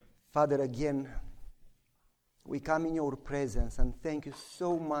Father, again, we come in your presence and thank you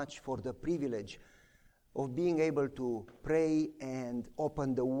so much for the privilege of being able to pray and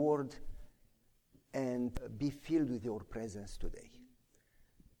open the Word and be filled with your presence today.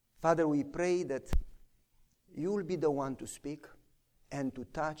 Father, we pray that you will be the one to speak and to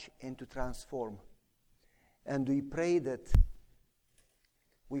touch and to transform. And we pray that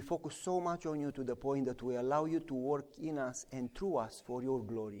we focus so much on you to the point that we allow you to work in us and through us for your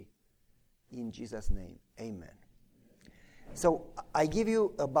glory. In Jesus' name, amen. So I give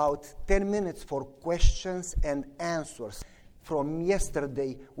you about 10 minutes for questions and answers. From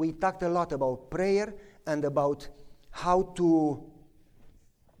yesterday, we talked a lot about prayer and about how to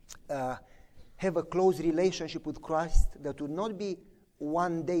have a close relationship with Christ that would not be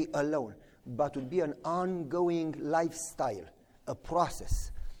one day alone, but would be an ongoing lifestyle, a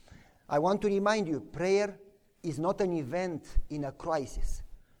process. I want to remind you, prayer is not an event in a crisis.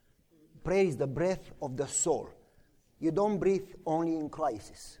 Prayer is the breath of the soul. You don't breathe only in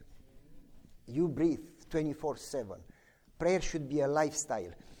crisis. You breathe 24/7. Prayer should be a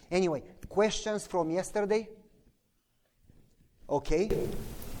lifestyle. Anyway, questions from yesterday? Okay.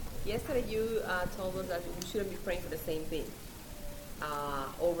 Yesterday you told us that we shouldn't be praying for the same thing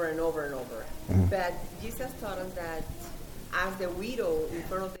over and over and over. Mm-hmm. But Jesus taught us that as the widow in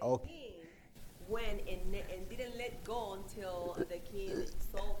front of the king went and didn't let go until the king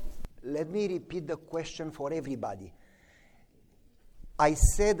solved it. Let me repeat the question for everybody. I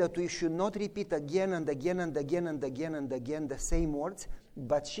said that we should not repeat again and again and again and again and again the same words,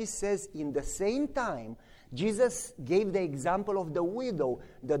 but she says in the same time, Jesus gave the example of the widow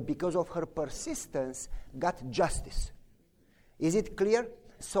that because of her persistence got justice. Is it clear?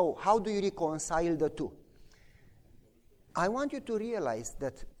 So how do you reconcile the two? I want you to realize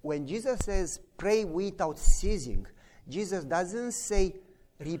that when Jesus says pray without ceasing, Jesus doesn't say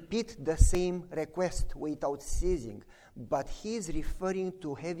repeat the same request without ceasing, but he is referring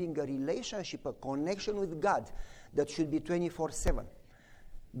to having a relationship, a connection with God that should be 24/7.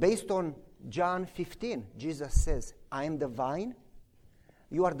 Based on John 15, Jesus says, I am the vine,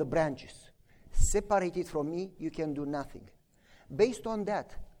 you are the branches. Separated from me, you can do nothing. Based on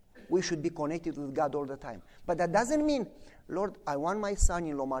that, we should be connected with God all the time. But that doesn't mean, Lord, I want my son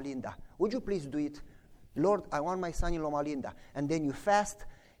in Loma Linda. Would you please do it? Lord, I want my son in Loma Linda. And then you fast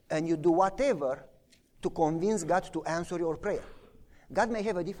and you do whatever to convince God to answer your prayer. God may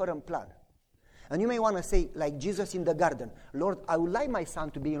have a different plan. And you may want to say, like Jesus in the garden, Lord, I would like my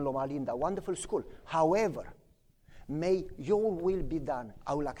son to be in Loma Linda, wonderful school. However, may your will be done.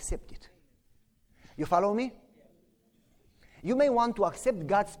 I will accept it. You follow me? You may want to accept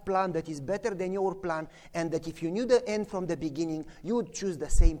God's plan that is better than your plan, and that if you knew the end from the beginning, you would choose the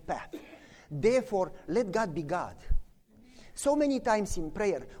same path. Therefore, let God be God. So many times in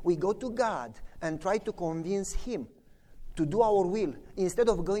prayer, we go to God and try to convince Him to do our will, instead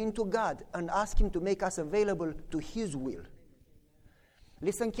of going to God and ask Him to make us available to His will.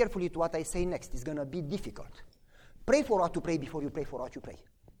 Listen carefully to what I say next. It's going to be difficult. Pray for what to pray before you pray for what you pray.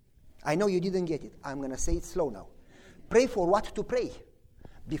 I know you didn't get it. I'm going to say it slow now. Pray for what to pray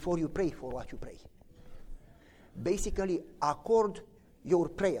before you pray for what you pray. Basically, accord your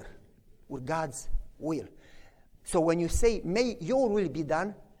prayer with God's will. So when you say, may your will be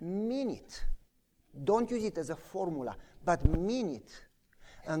done, mean it. Don't use it as a formula, but mean it.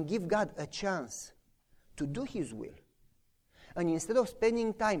 And give God a chance to do His will. And instead of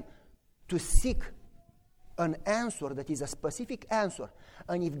spending time to seek an answer that is a specific answer,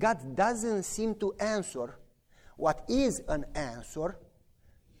 and if God doesn't seem to answer what is an answer,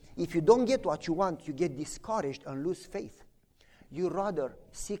 if you don't get what you want, you get discouraged and lose faith. You rather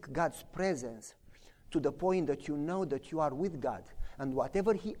seek God's presence to the point that you know that you are with God. And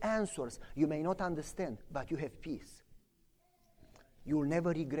whatever He answers, you may not understand, but you have peace. You will never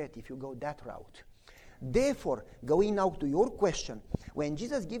regret if you go that route. Therefore, going now to your question, when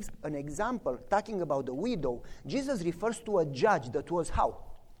Jesus gives an example talking about the widow, Jesus refers to a judge that was how?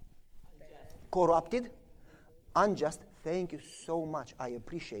 Corrupted, unjust. Thank you so much. I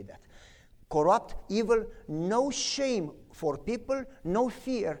appreciate that. Corrupt, evil, no shame for people, no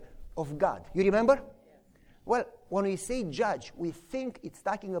fear of God. You remember? Yeah. Well, when we say judge, we think it's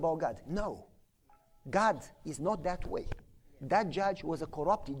talking about God. No. God is not that way. That judge was a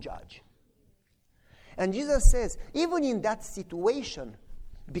corrupted judge. And Jesus says, even in that situation,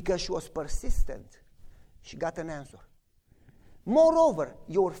 because she was persistent, she got an answer. Moreover,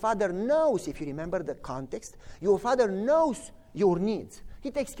 your Father knows, if you remember the context, your Father knows your needs. He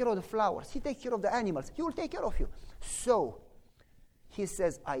takes care of the flowers. He takes care of the animals. He will take care of you. So, He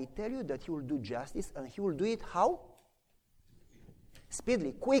says, I tell you that He will do justice, and He will do it how?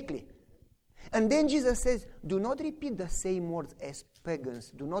 speedily, quickly. And then Jesus says, do not repeat the same words as pagans.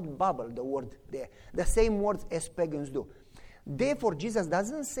 Do not babble the word there. The same words as pagans do. Therefore, Jesus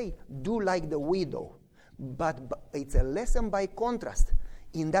doesn't say, do like the widow. But it's a lesson by contrast.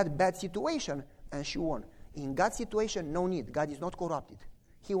 In that bad situation, and she won. In God's situation, no need. God is not corrupted.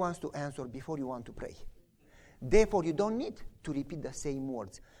 He wants to answer before you want to pray. Therefore, you don't need to repeat the same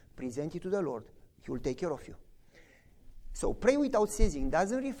words. Present it to the Lord. He will take care of you. So pray without ceasing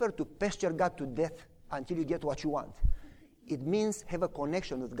doesn't refer to pester God to death until you get what you want. It means have a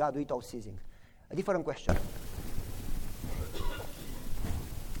connection with God without ceasing. A different question.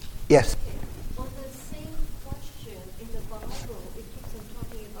 Yes? On the same question, in the Bible, it keeps on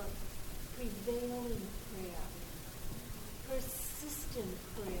talking about prevailing prayer, persistent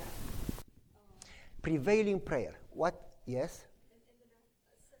prayer. Prevailing prayer. What? Yes?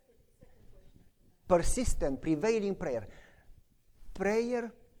 Persistent, prevailing prayer.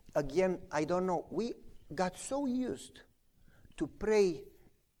 Prayer, again, I don't know. We got so used to pray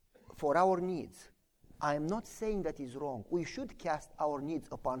for our needs. I'm not saying that is wrong. We should cast our needs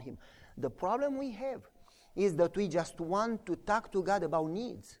upon Him. The problem we have is that we just want to talk to God about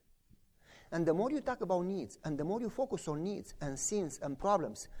needs. And the more you talk about needs, and the more you focus on needs and sins and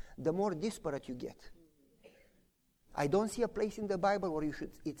problems, the more desperate you get. I don't see a place in the Bible where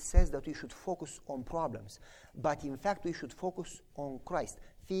it says that we should focus on problems. But in fact, we should focus on Christ.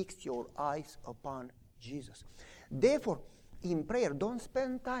 Fix your eyes upon Jesus. Therefore, in prayer, don't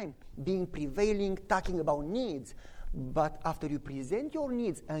spend time being prevailing, talking about needs. But after you present your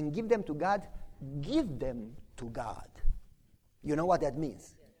needs and give them to God, give them to God. You know what that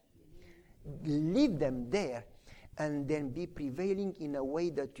means? Leave them there. And then be prevailing in a way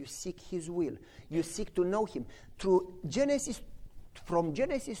that you seek His will. You seek to know Him. From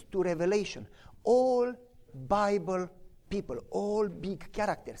Genesis to Revelation, all Bible people, all big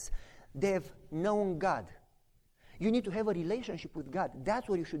characters, they've known God. You need to have a relationship with God. That's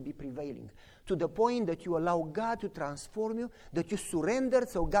where you should be prevailing. To the point that you allow God to transform you, that you surrender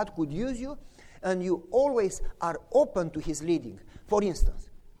so God could use you, and you always are open to His leading. For instance,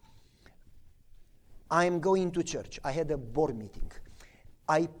 I'm going to church. I had a board meeting.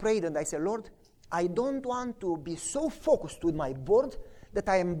 I prayed and I said, Lord, I don't want to be so focused with my board that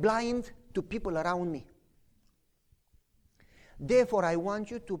I am blind to people around me. Therefore, I want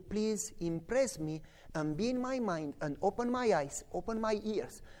you to please impress me and be in my mind and open my eyes, open my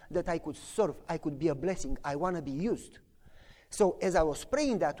ears, that I could serve, I could be a blessing. I want to be used. So as I was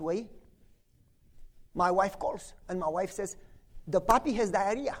praying that way, my wife calls and my wife says, the puppy has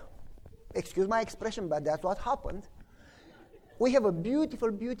diarrhea. Excuse my expression, but that's what happened. We have a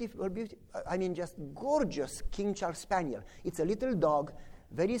beautiful, just gorgeous King Charles Spaniel. It's a little dog,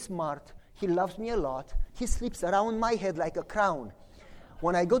 very smart. He loves me a lot. He sleeps around my head like a crown.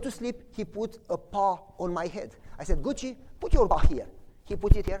 When I go to sleep, he puts a paw on my head. I said, Gucci, put your paw here. He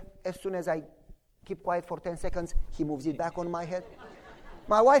put it here. As soon as I keep quiet for 10 seconds, he moves it back on my head.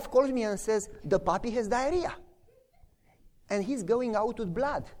 My wife calls me and says, the puppy has diarrhea. And he's going out with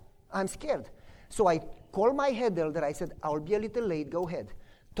blood. I'm scared. So I call my head elder. I said, I'll be a little late. Go ahead.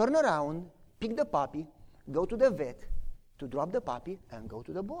 Turn around, pick the puppy, go to the vet to drop the puppy, and go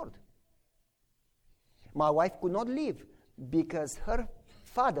to the board. My wife could not leave because her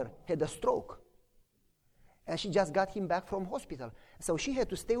father had a stroke. And she just got him back from hospital. So she had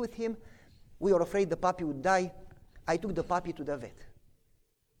to stay with him. We were afraid the puppy would die. I took the puppy to the vet.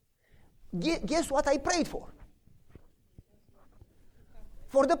 Guess what I prayed for?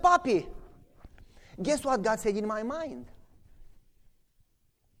 For the puppy. Guess what God said in my mind?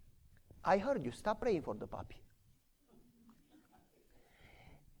 I heard you. Stop praying for the puppy.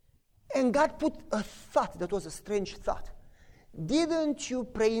 And God put a thought that was a strange thought. Didn't you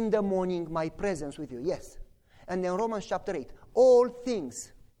pray in the morning my presence with you? Yes. And then Romans chapter 8. All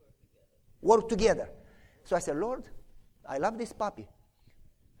things work together. So I said, Lord, I love this puppy.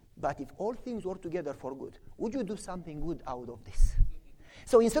 But if all things work together for good, would you do something good out of this?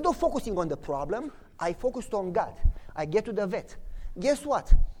 So instead of focusing on the problem, I focused on God. I get to the vet. Guess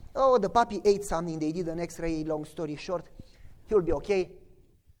what? Oh, the puppy ate something. They did an x-ray, long story short. He'll be okay.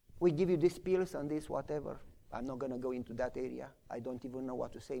 We give you these pills and this, whatever. I'm not going to go into that area. I don't even know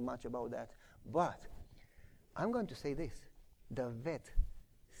what to say much about that. But I'm going to say this. The vet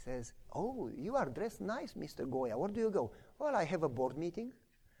says, oh, you are dressed nice, Mr. Goia. Where do you go? Well, I have a board meeting.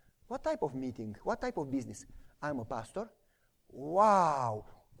 What type of meeting? What type of business? I'm a pastor. Wow,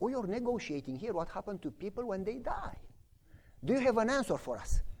 we are negotiating here what happened to people when they die. Do you have an answer for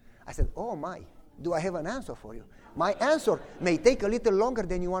us? I said, oh my, do I have an answer for you? My answer may take a little longer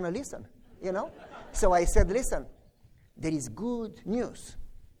than you want to listen, you know? So I said, listen, there is good news.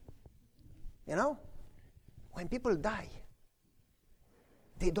 You know? When people die,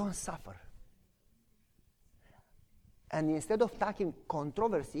 they don't suffer. And instead of talking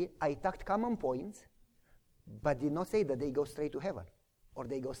controversy, I talked common points, but did not say that they go straight to heaven or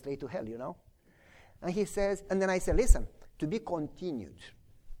they go straight to hell, you know? And he says, and then I said, listen, to be continued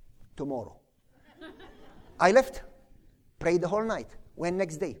tomorrow. I left, prayed the whole night, went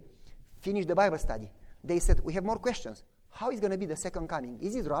next day, finished the Bible study. They said, we have more questions. How is going to be the second coming?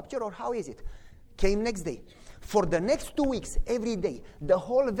 Is it rapture or how is it? Came next day. For the next 2 weeks, every day, the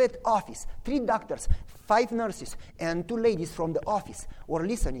whole vet office, 3 doctors, 5 nurses, and 2 ladies from the office were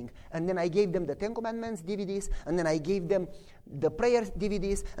listening. And then I gave them the 10 Commandments DVDs, and then I gave them the prayer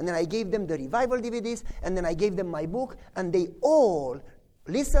DVDs, and then I gave them the revival DVDs, and then I gave them my book, and they all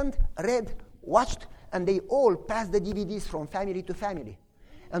listened, read, watched, and they all passed the DVDs from family to family.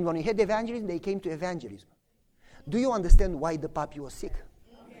 And when we had evangelism, they came to evangelism. Do you understand why the puppy was sick?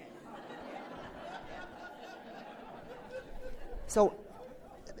 So,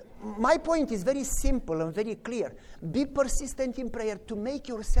 my point is very simple and very clear. Be persistent in prayer to make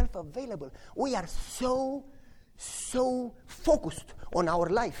yourself available. We are so focused on our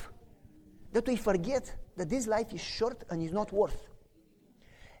life that we forget that this life is short and is not worth.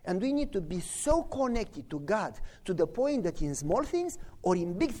 And we need to be so connected to God to the point that in small things or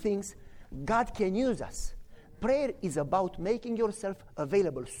in big things, God can use us. Prayer is about making yourself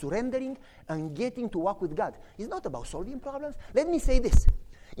available, surrendering, and getting to walk with God. It's not about solving problems. Let me say this.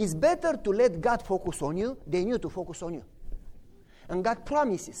 It's better to let God focus on you than you to focus on you. And God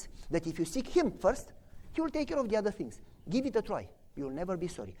promises that if you seek Him first, He will take care of the other things. Give it a try. You'll never be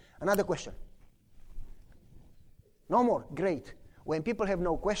sorry. Another question. No more. Great. When people have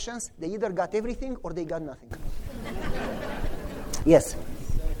no questions, they either got everything or they got nothing. Yes.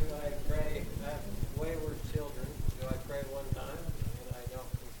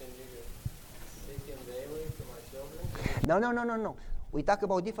 No. We talk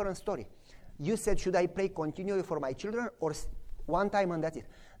about different story. You said, should I pray continually for my children or one time and that's it?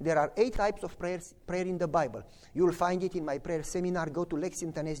 There are 8 types of prayer in the Bible. You'll find it in my prayer seminar. Go to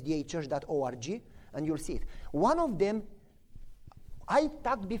lexingtonsdachurch.org and you'll see it. One of them, I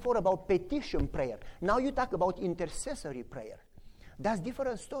talked before about petition prayer. Now you talk about intercessory prayer. That's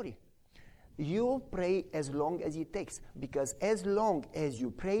different story. You pray as long as it takes, because as long as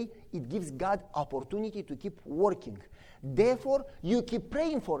you pray, it gives God opportunity to keep working. Therefore, you keep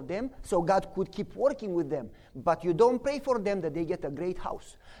praying for them so God could keep working with them. But you don't pray for them that they get a great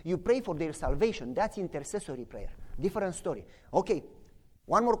house. You pray for their salvation. That's intercessory prayer. Different story. Okay,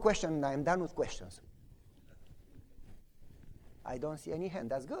 one more question and I'm done with questions. I don't see any hand.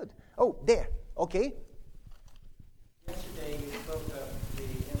 That's good. Oh, there. Okay. Yesterday you spoke of the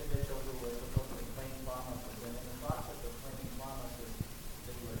individual who was supposed to claim promises, and in the process of claiming promises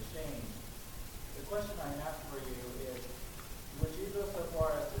that you were changed. The question I have for you is, would you go so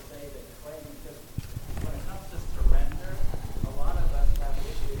far as to say that claiming, because when it comes to surrender, a lot of us have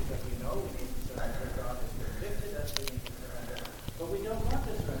issues that we know we need to surrender. God has convicted us we need to surrender, but we don't want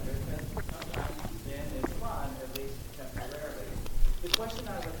to surrender because sometimes sin is fun, at least temporarily. The question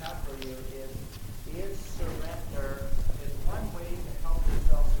I would have for you is surrender, is one way to help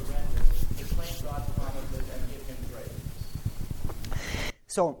yourself surrender, to claim God's promises and give Him praise?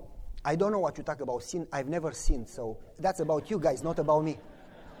 So, I don't know what you talk about sin. I've never sinned, so that's about you guys, not about me.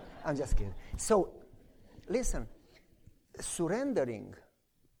 I'm just kidding. So, listen, surrendering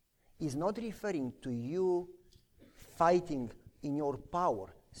is not referring to you fighting in your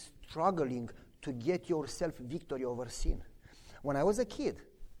power, struggling to get yourself victory over sin. When I was a kid,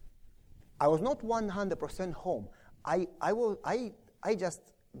 I was not 100% home. I just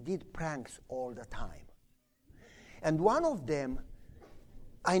did pranks all the time. And one of them,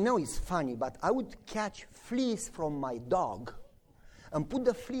 I know it's funny, but I would catch fleas from my dog and put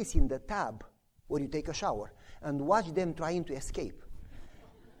the fleas in the tub where you take a shower and watch them trying to escape.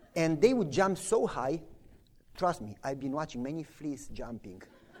 And they would jump so high. Trust me, I've been watching many fleas jumping.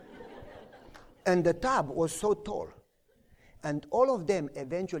 And the tub was so tall. And all of them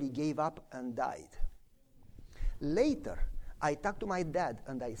eventually gave up and died. Later, I talked to my dad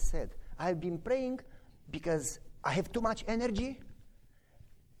and I said, I've been praying because I have too much energy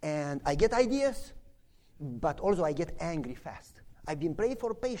and I get ideas, but also I get angry fast. I've been praying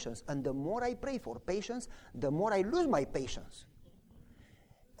for patience, and the more I pray for patience, the more I lose my patience.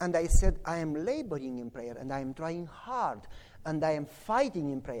 And I said, I am laboring in prayer and I am trying hard and I am fighting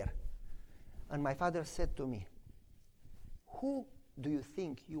in prayer. And my father said to me, who do you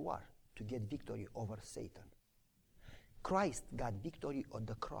think you are to get victory over Satan? Christ got victory on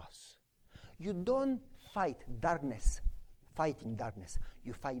the cross. You don't fight darkness fighting darkness.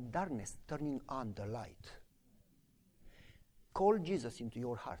 You fight darkness turning on the light. Call Jesus into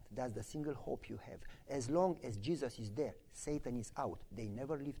your heart. That's the single hope you have. As long as Jesus is there, Satan is out. They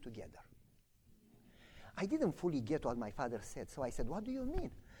never live together. I didn't fully get what my father said, so I said, what do you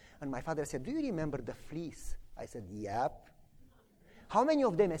mean? And my father said, do you remember the fleas? I said, yep. How many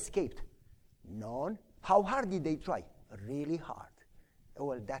of them escaped? None. How hard did they try? Really hard.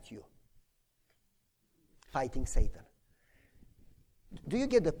 Well, that's you. Fighting Satan. Do you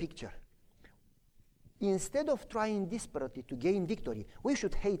get the picture? Instead of trying desperately to gain victory, we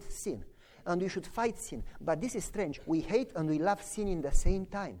should hate sin and we should fight sin. But this is strange. We hate and we love sin in the same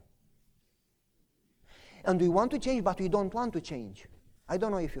time. And we want to change, but we don't want to change. I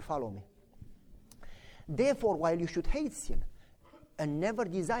don't know if you follow me. Therefore, while you should hate sin and never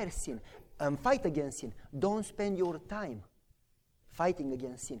desire sin and fight against sin, don't spend your time fighting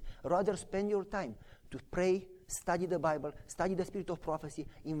against sin. Rather spend your time to pray, study the Bible, study the spirit of prophecy,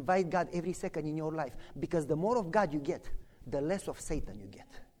 invite God every second in your life. Because the more of God you get, the less of Satan you get.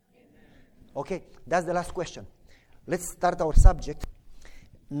 Okay, that's the last question. Let's start our subject.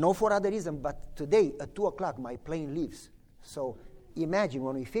 No for other reason, but today at 2 o'clock my plane leaves. So imagine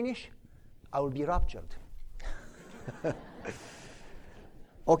when we finish, I will be raptured.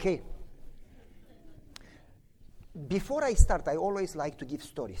 Okay. Before I start, I always like to give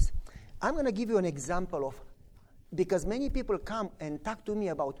stories. I'm going to give you an example of, because many people come and talk to me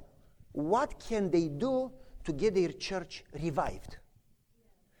about what can they do to get their church revived.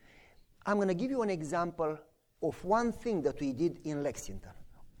 I'm going to give you an example of one thing that we did in Lexington.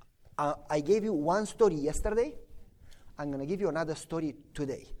 I gave you one story yesterday. I'm going to give you another story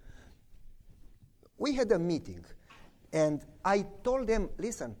today. We had a meeting, and I told them,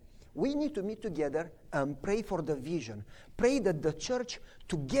 listen, we need to meet together and pray for the vision. Pray that the church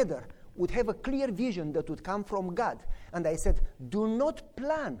together would have a clear vision that would come from God. And I said, do not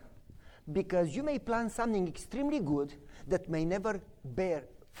plan, because you may plan something extremely good that may never bear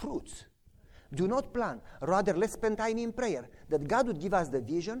fruits. Do not plan. Rather, let's spend time in prayer that God would give us the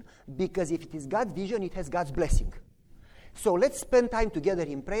vision, because if it is God's vision, it has God's blessing. So let's spend time together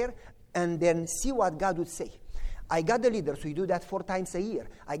in prayer and then see what God would say. I got the leaders. We do that 4 times a year.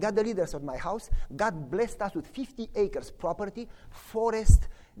 I got the leaders at my house. God blessed us with 50 acres property, forest,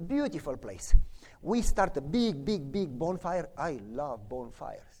 beautiful place. We start a big, big, big bonfire. I love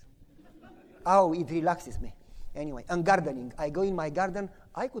bonfires. Oh, it relaxes me. Anyway, and gardening. I go in my garden.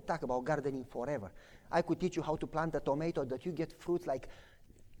 I could talk about gardening forever. I could teach you how to plant a tomato that you get fruits like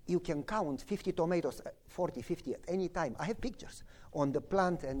you can count 50 tomatoes, 40, 50 at any time. I have pictures on the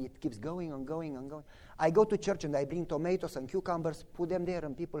plant, and it keeps going and going and going. I go to church and I bring tomatoes and cucumbers, put them there,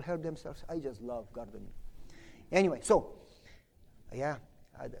 and people help themselves. I just love gardening. Anyway, so, yeah,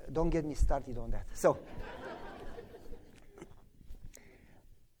 don't get me started on that. So,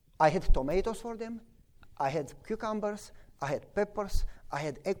 I had tomatoes for them. I had cucumbers. I had peppers. I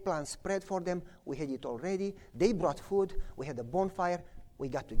had eggplant spread for them. We had it all ready. They brought food. We had a bonfire. We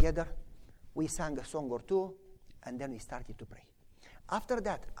got together. We sang a song or two, and then we started to pray. After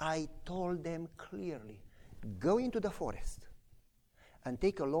that, I told them clearly, go into the forest and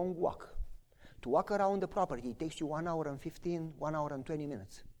take a long walk. To walk around the property, it takes you 1 hour and 15, 1 hour and 20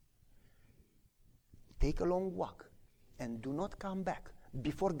 minutes. Take a long walk and do not come back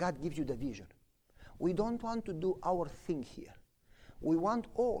before God gives you the vision. We don't want to do our thing here. We want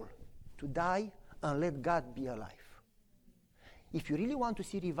all to die and let God be alive. If you really want to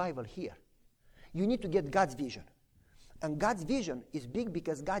see revival here, you need to get God's vision. And God's vision is big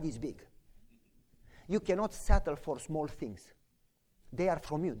because God is big. You cannot settle for small things. They are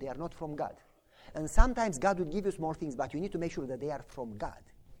from you. They are not from God. And sometimes God will give you small things, but you need to make sure that they are from God.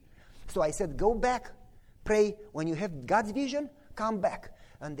 So I said, go back, pray. When you have God's vision, come back.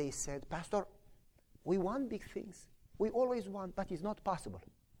 And they said, Pastor, we want big things. We always want, but it's not possible.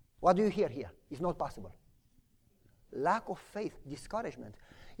 What do you hear here? It's not possible. Lack of faith, discouragement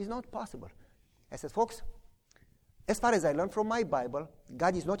is not possible. I said, folks, as far as I learned from my Bible,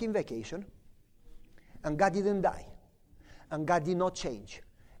 God is not in vacation, and God didn't die, and God did not change.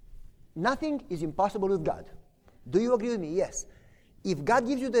 Nothing is impossible with God. Do you agree with me? Yes. If God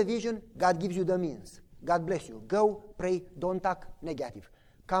gives you the vision, God gives you the means. God bless you. Go, pray, don't talk negative.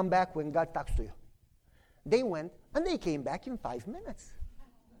 Come back when God talks to you. They went, and they came back in 5 minutes.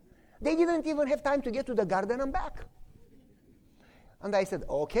 They didn't even have time to get to the garden and back. And I said,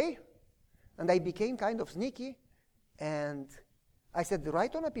 okay. And I became kind of sneaky. And I said,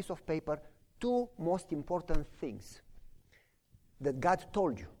 write on a piece of paper 2 most important things that God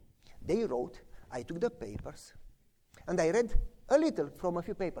told you. They wrote. I took the papers. And I read A little from a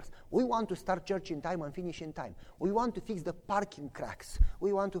few papers. We want to start church in time and finish in time. We want to fix the parking cracks.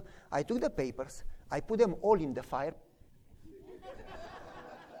 I took the papers, I put them all in the fire.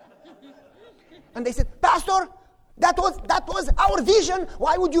 And they said, Pastor, that was our vision.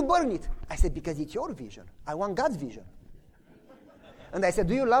 Why would you burn it? I said, because it's your vision. I want God's vision. And I said,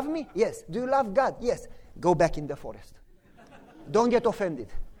 do you love me? Yes. Do you love God? Yes. Go back in the forest. Don't get offended.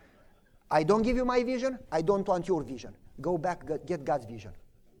 I don't give you my vision. I don't want your vision. Go back, get God's vision.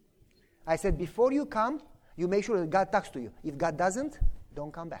 I said, before you come, you make sure that God talks to you. If God doesn't,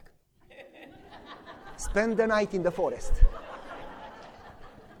 don't come back. Spend the night in the forest.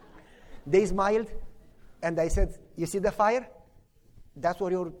 They smiled, and I said, you see the fire? That's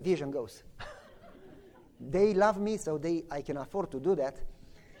where your vision goes. They love me, so I can afford to do that.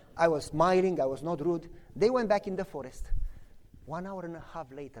 I was smiling, I was not rude. They went back in the forest. 1 hour and a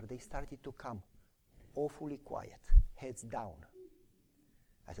half later, they started to come, awfully quiet, heads down.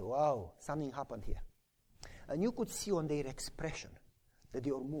 I said, wow, something happened here. And you could see on their expression that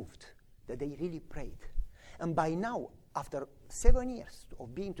they were moved, that they really prayed. And by now, after 7 years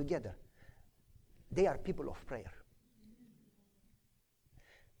of being together, they are people of prayer.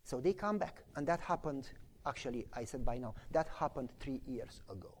 So they come back, and that happened, actually, I said by now, that happened 3 years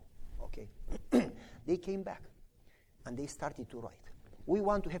ago, okay? They came back, and they started to write. We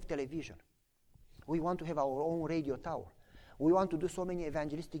want to have television. We want to have our own radio tower. We want to do so many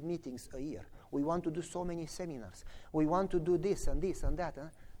evangelistic meetings a year. We want to do so many seminars. We want to do this and this and that.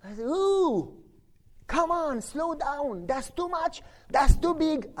 I said, ooh, come on, slow down. That's too much. That's too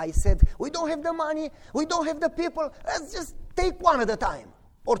big. I said, we don't have the money. We don't have the people. Let's just take one at a time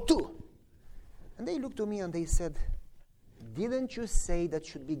or two. And they looked to me and they said, didn't you say that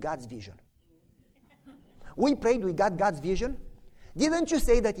should be God's vision? We prayed, we got God's vision. Didn't you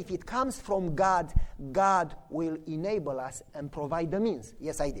say that if it comes from God, God will enable us and provide the means?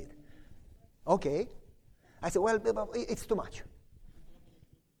 Yes, I did. Okay. I said, well, it's too much.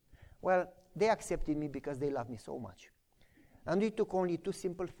 Well, they accepted me because they love me so much. And it took only 2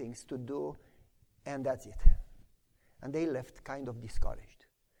 simple things to do, and that's it. And they left kind of discouraged.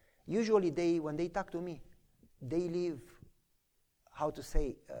 Usually when they talk to me, they leave,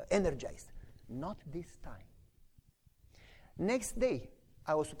 energized. Not this time. Next day,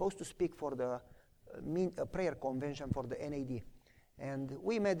 I was supposed to speak for the prayer convention for the NAD. And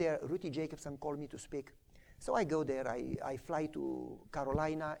we met there. Ruthie Jacobson called me to speak. So I go there. I fly to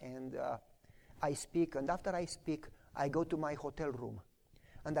Carolina, and I speak. And after I speak, I go to my hotel room.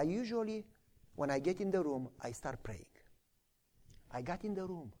 And I usually, when I get in the room, I start praying. I got in the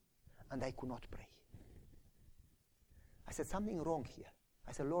room, and I could not pray. I said, something wrong here.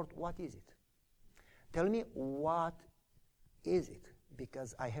 I said, Lord, what is it? Tell me, what is it?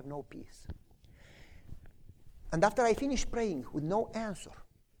 Because I have no peace. And after I finished praying with no answer,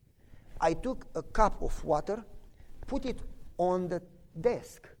 I took a cup of water, put it on the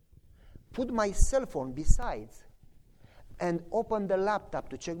desk, put my cell phone besides, and opened the laptop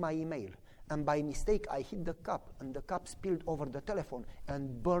to check my email. And by mistake, I hit the cup, and the cup spilled over the telephone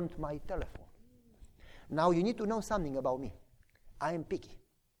and burned my telephone. Now you need to know something about me. I am picky.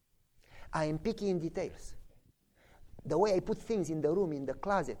 I am picky in details. The way I put things in the room, in the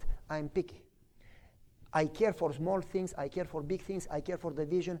closet, I am picky. I care for small things, I care for big things, I care for the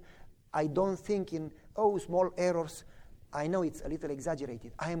vision. I don't think in, small errors. I know it's a little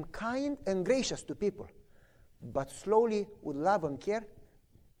exaggerated. I am kind and gracious to people. But slowly, with love and care,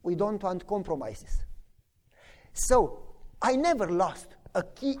 we don't want compromises. So, I never lost a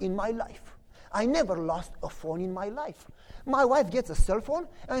key in my life. I never lost a phone in my life. My wife gets a cell phone,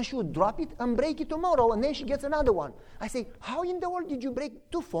 and she would drop it and break it tomorrow, and then she gets another one. I say, how in the world did you break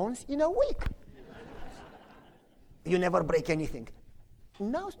 2 phones in a week? You never break anything.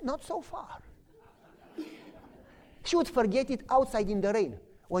 No, not so far. She would forget it outside in the rain.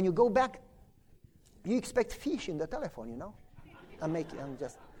 When you go back, you expect fish in the telephone, you know?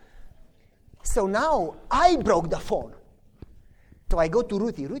 So now, I broke the phone. So I go to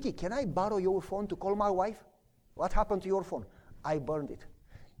Ruthie. Ruthie, can I borrow your phone to call my wife? What happened to your phone? I burned it.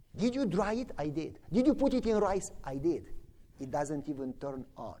 Did you dry it? I did. Did you put it in rice? I did. It doesn't even turn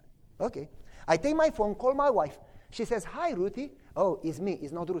on. Okay. I take my phone, call my wife. She says, hi, Ruthie. Oh, it's me.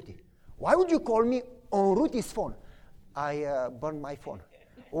 It's not Ruthie. Why would you call me on Ruthie's phone? I burned my phone.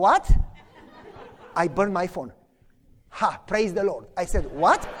 What? I burned my phone. Ha, praise the Lord. I said,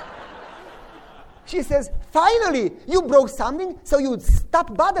 what? She says, finally, you broke something, so you would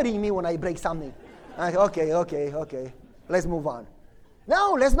stop bothering me when I break something. I said, okay. Let's move on.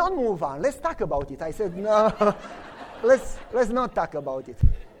 No, let's not move on. Let's talk about it. I said, no, let's not talk about it.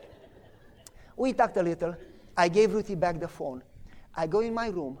 We talked a little. I gave Ruthie back the phone. I go in my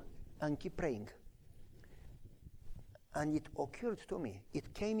room and keep praying. And it occurred to me,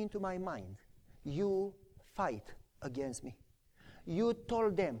 it came into my mind, you fight against me. You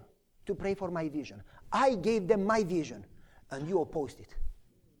told them to pray for my vision. I gave them my vision, and you opposed it.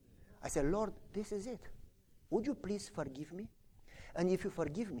 I said, Lord, this is it. Would you please forgive me? And if you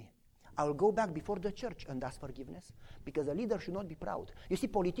forgive me, I will go back before the church and ask forgiveness, because a leader should not be proud. You see,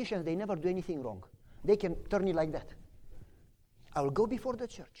 politicians, they never do anything wrong. They can turn it like that. I will go before the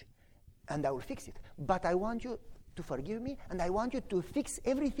church, and I will fix it. But I want you to forgive me, and I want you to fix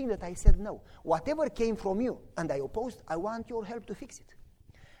everything that I said no. Whatever came from you and I opposed, I want your help to fix it.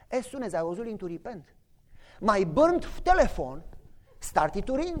 As soon as I was willing to repent, my burnt telephone started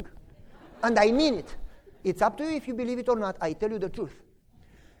to ring. And I mean it. It's up to you if you believe it or not. I tell you the truth.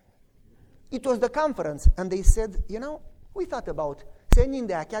 It was the conference, and they said, we thought about sending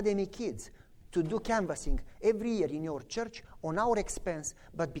the academy kids to do canvassing every year in your church on our expense,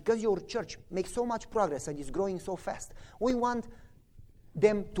 but because your church makes so much progress and is growing so fast, we want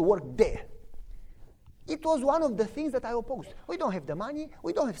them to work there. It was one of the things that I opposed. We don't have the money.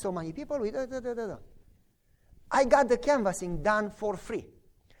 We don't have so many people. I got the canvassing done for free.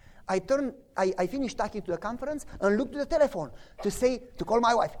 I finished talking to the conference and looked to the telephone to call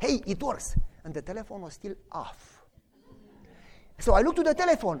my wife. Hey, it works. And the telephone was still off. So I looked to the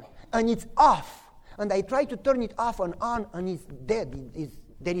telephone and it's off. And I tried to turn it off and on and it's dead.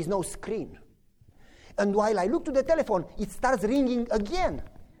 There is no screen. And while I look to the telephone, it starts ringing again.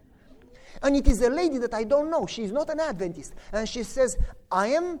 And it is a lady that I don't know. She is not an Adventist. And she says, I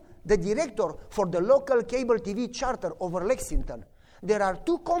am the director for the local cable TV charter over Lexington. There are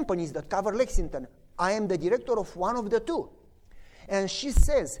 2 companies that cover Lexington. I am the director of one of the 2. And she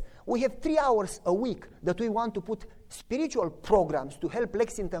says, we have 3 hours a week that we want to put spiritual programs to help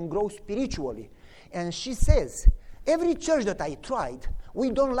Lexington grow spiritually. And she says, every church that I tried,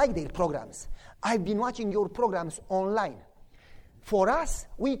 we don't like their programs. I've been watching your programs online. For us,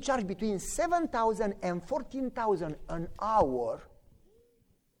 we charge between $7,000 and $14,000 an hour.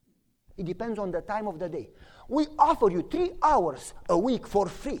 It depends on the time of the day. We offer you 3 hours a week for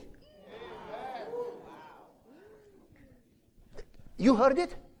free. You heard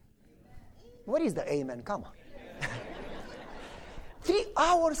it? What is the amen? Come on. 3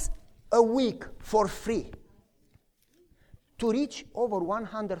 hours a week for free to reach over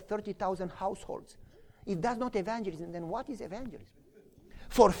 130,000 households. If that's not evangelism, then what is evangelism?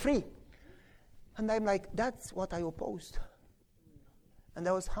 For free. And I'm like, that's what I opposed. And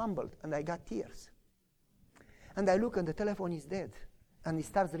I was humbled, and I got tears. And I look, and the telephone is dead. And it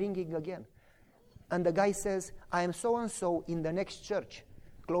starts ringing again. And the guy says, I am so-and-so in the next church,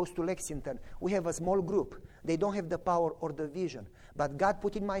 close to Lexington. We have a small group. They don't have the power or the vision. But God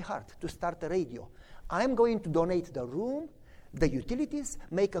put in my heart to start a radio. I'm going to donate the room, the utilities,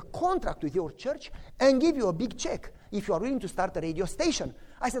 make a contract with your church, and give you a big check if you are willing to start a radio station.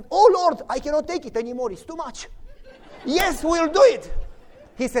 I said, oh Lord, I cannot take it anymore. It's too much. Yes, we'll do it.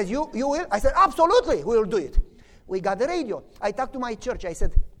 He says, you will? I said, absolutely, we'll do it. We got the radio. I talked to my church. I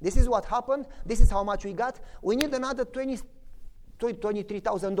said, this is what happened. This is how much we got. We need another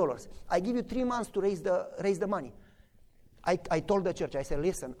 $23,000. I give you 3 months to raise the money. I told the church, I said,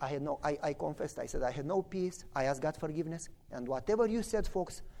 listen, I confessed. I said, I had no peace. I asked God forgiveness. And whatever you said,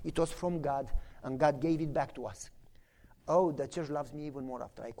 folks, it was from God. And God gave it back to us. Oh, the church loves me even more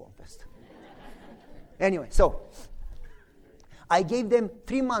after I confessed. Anyway, so I gave them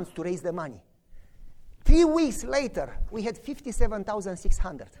 3 months to raise the money. 3 weeks later, we had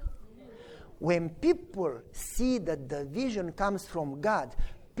 57,600. When people see that the vision comes from God,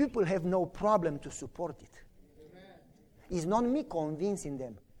 people have no problem to support it. It's not me convincing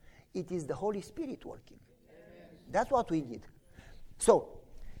them. It is the Holy Spirit working. That's what we need. So,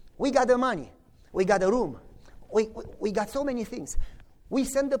 we got the money. We got a room. We got so many things. We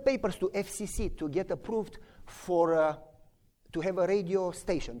sent the papers to FCC to get approved for to have a radio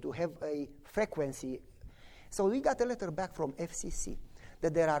station, to have a frequency. So we got a letter back from FCC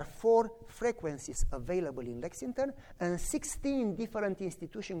that there are 4 frequencies available in Lexington and 16 different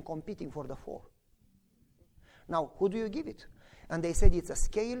institutions competing for the 4. Now, who do you give it? And they said it's a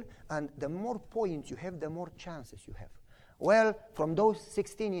scale, and the more points you have, the more chances you have. Well, from those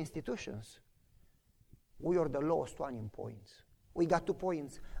 16 institutions, we are the lowest one in points. We got 2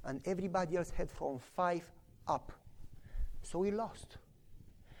 points, and everybody else had from 5 up. So we lost.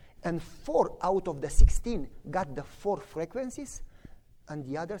 And 4 out of the 16 got the 4 frequencies, and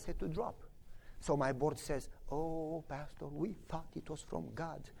the others had to drop. So my board says, oh, Pastor, we thought it was from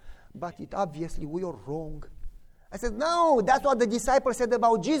God, but obviously we are wrong. I said, no, that's what the disciples said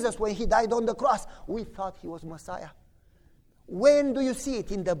about Jesus when he died on the cross. We thought he was Messiah. When do you see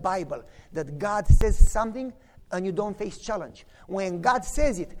it in the Bible that God says something and you don't face challenge? When God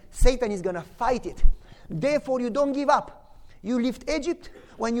says it, Satan is going to fight it. Therefore, you don't give up. You left Egypt.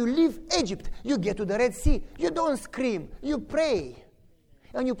 When you leave Egypt, you get to the Red Sea. You don't scream. You pray.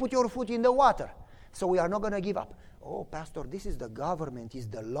 And you put your foot in the water. So we are not going to give up. Oh, Pastor, this is the government, is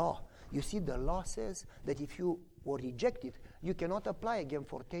the law. You see, the law says that if you were rejected, you cannot apply again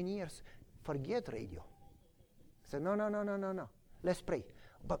for 10 years. Forget radio. So no. Let's pray.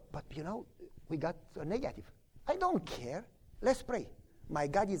 But we got a negative. I don't care. Let's pray. My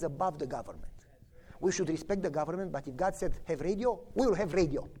God is above the government. We should respect the government, but if God said have radio, we will have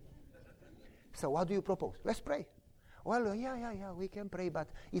radio. So what do you propose? Let's pray. Well, yeah, we can pray, but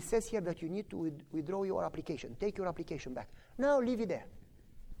it says here that you need to withdraw your application. Take your application back. No, leave it there.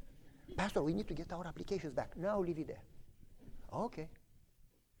 Pastor, we need to get our applications back. No, leave it there. Okay.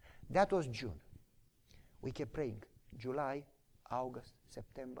 That was June. We kept praying. July, August,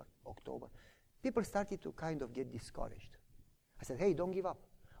 September, October. People started to kind of get discouraged. I said, hey, don't give up.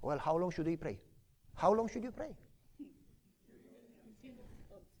 Well, how long should we pray? How long should you pray?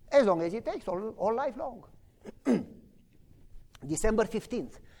 As long as it takes, all life long. December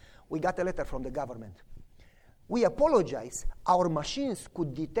 15th, we got a letter from the government. We apologize. Our machines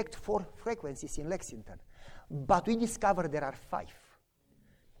could detect 4 frequencies in Lexington, but we discovered there are 5.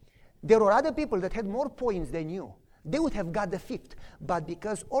 There were other people that had more points than you. They would have got the 5th, but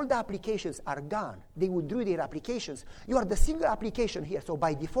because all the applications are gone, they withdrew their applications. You are the single application here, so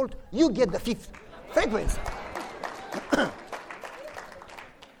by default, you get the 5th frequency.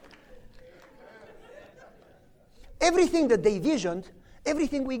 Everything that they visioned,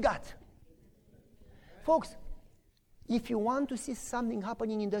 everything we got. Folks, if you want to see something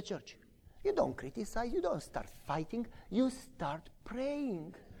happening in the church, you don't criticize, you don't start fighting, you start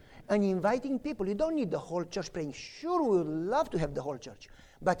praying and inviting people. You don't need the whole church praying. Sure, we would love to have the whole church,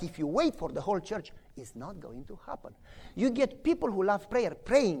 but if you wait for the whole church, it's not going to happen. You get people who love prayer,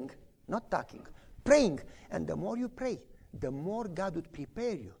 praying, not talking, praying, and the more you pray, the more God would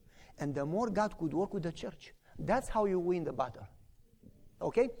prepare you, and the more God could work with the church. That's how you win the battle.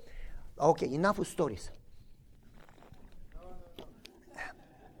 Okay? Okay, enough with stories.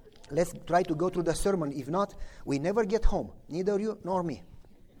 Let's try to go through the sermon. If not, we never get home. Neither you nor me.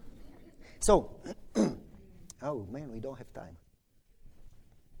 So, oh man, we don't have time.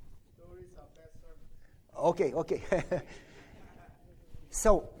 Stories are best sermons. Okay.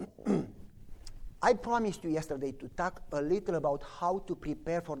 So, I promised you yesterday to talk a little about how to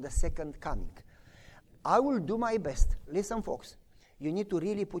prepare for the second coming. I will do my best. Listen, folks, you need to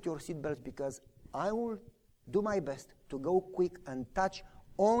really put your seatbelts because I will do my best to go quick and touch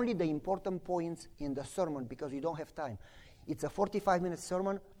only the important points in the sermon because we don't have time. It's a 45-minute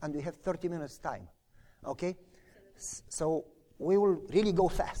sermon and we have 30 minutes time. Okay? So we will really go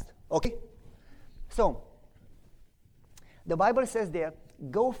fast. Okay? So, the Bible says there,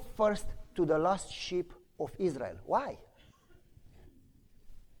 go first to the lost sheep of Israel. Why?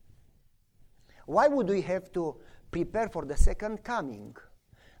 Why would we have to prepare for the second coming,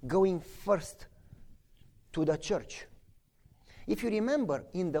 going first to the church? If you remember,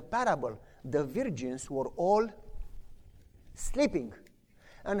 in the parable, the virgins were all sleeping.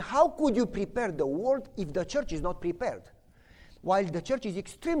 And how could you prepare the world if the church is not prepared? While the church is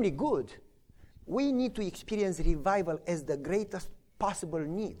extremely good, we need to experience revival as the greatest possible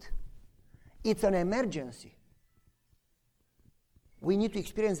need. It's an emergency. We need to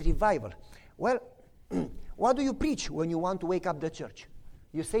experience revival. Well, what do you preach when you want to wake up the church?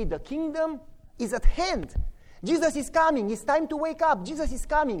 You say the kingdom is at hand. Jesus is coming. It's time to wake up. Jesus is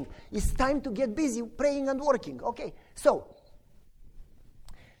coming. It's time to get busy praying and working. Okay, so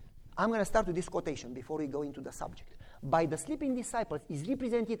I'm going to start with this quotation before we go into the subject. By the sleeping disciples is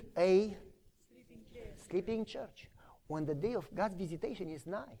represented a sleeping church when the day of God's visitation is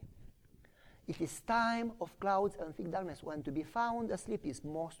nigh. It is time of clouds and thick darkness when to be found asleep is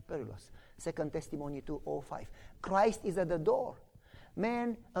most perilous. 2 Testimony 2:05. Christ is at the door.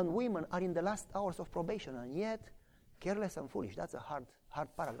 Men and women are in the last hours of probation and yet careless and foolish. That's a hard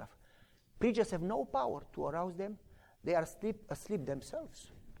paragraph. Preachers have no power to arouse them. They are asleep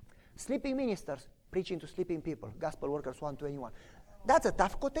themselves. Sleeping ministers preaching to sleeping people. Gospel Workers 1:21. That's a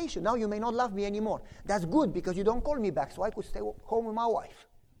tough quotation. Now you may not love me anymore. That's good because you don't call me back so I could stay home with my wife.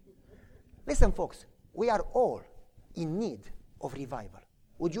 Listen, folks, we are all in need of revival.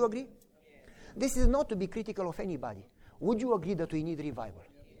 Would you agree? Yes. This is not to be critical of anybody. Would you agree that we need revival?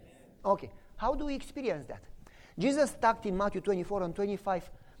 Yes. Okay. How do we experience that? Jesus talked in Matthew 24 and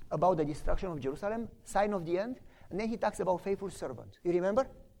 25 about the destruction of Jerusalem, sign of the end, and then he talks about faithful servant. You remember?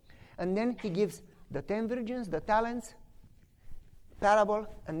 And then he gives the 10 virgins, the talents, parable,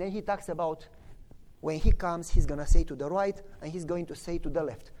 and then he talks about when he comes, he's going to say to the right, and he's going to say to the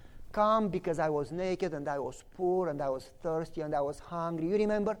left. Come because I was naked, and I was poor, and I was thirsty, and I was hungry. You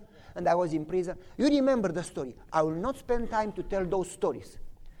remember? And I was in prison. You remember the story. I will not spend time to tell those stories.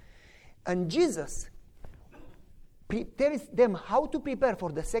 And Jesus tells them how to prepare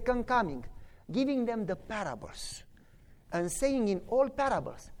for the second coming, giving them the parables, and saying in all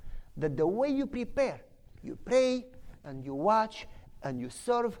parables that the way you prepare, you pray, and you watch, and you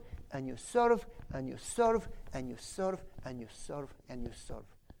serve, and you serve, and you serve, and you serve, and you serve, and you serve.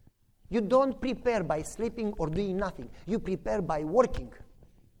 You don't prepare by sleeping or doing nothing. You prepare by working.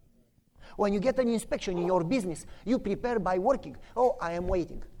 When you get an inspection in your business, you prepare by working. Oh, I am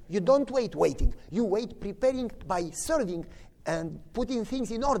waiting. You don't wait waiting. You wait preparing by serving and putting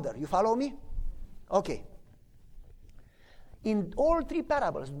things in order. You follow me? Okay. In all three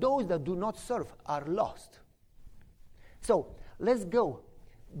parables, those that do not serve are lost. So, let's go.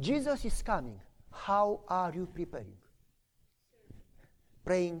 Jesus is coming. How are you preparing?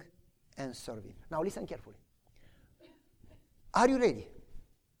 Praying and serving. Now listen carefully. Are you ready?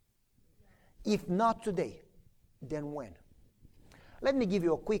 If not today, then when? Let me give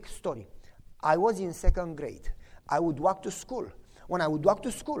you a quick story. I was in second grade. I would walk to school. When I would walk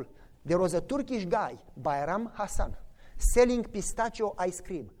to school, there was a Turkish guy, Bayram Hassan, selling pistachio ice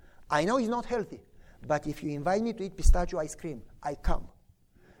cream. I know it's not healthy, but if you invite me to eat pistachio ice cream, I come.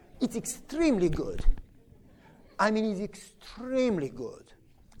 It's extremely good. I mean, it's extremely good.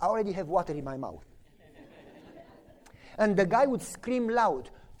 I already have water in my mouth. And the guy would scream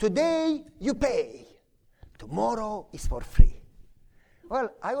loud, "Today you pay. Tomorrow is for free." Well,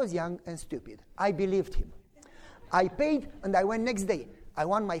 I was young and stupid. I believed him. I paid and I went next day. I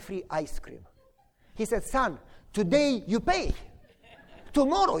want my free ice cream. He said, "Son, today you pay.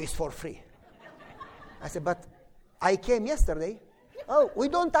 Tomorrow is for free." I said, "But I came yesterday." "Oh, we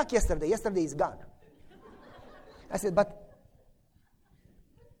don't talk yesterday. Yesterday is gone." I said, "But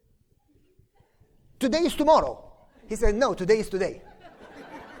today is tomorrow." He said, "No, today is today."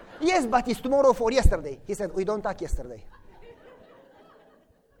 "Yes, but it's tomorrow for yesterday." He said, "We don't talk yesterday.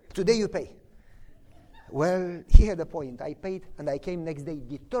 Today you pay." Well, he had a point. I paid and I came next day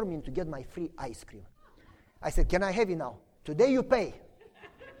determined to get my free ice cream. I said, "Can I have it now?" "Today you pay."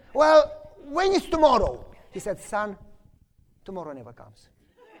 "Well, when is tomorrow?" He said, "Son, tomorrow never comes."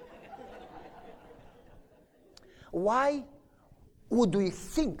 Why would we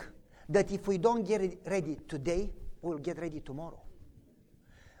think that if we don't get ready today, we'll get ready tomorrow?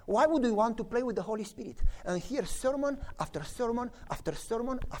 Why would we want to play with the Holy Spirit and hear sermon after sermon after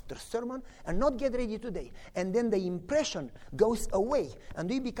sermon after sermon and not get ready today? And then the impression goes away and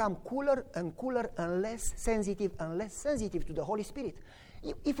we become cooler and cooler and less sensitive to the Holy Spirit.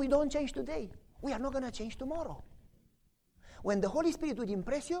 If we don't change today, we are not going to change tomorrow. When the Holy Spirit would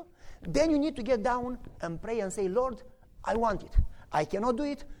impress you, then you need to get down and pray and say, "Lord, I want it. I cannot do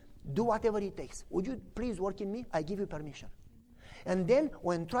it. Do whatever it takes. Would you please work in me? I give you permission." And then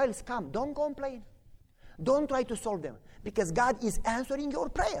when trials come, don't complain. Don't try to solve them, because God is answering your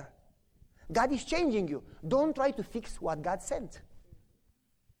prayer. God is changing you. Don't try to fix what God sent.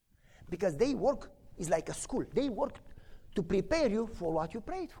 Because they work, is like a school. They work to prepare you for what you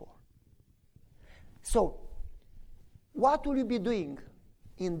prayed for. So, what will you be doing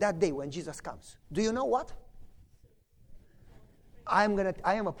in that day when Jesus comes? Do you know what? I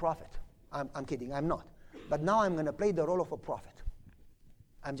am a prophet. I'm kidding, I'm not. But now I'm going to play the role of a prophet.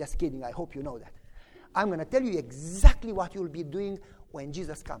 I'm just kidding, I hope you know that. I'm going to tell you exactly what you'll be doing when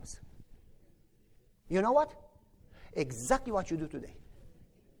Jesus comes. You know what? Exactly what you do today.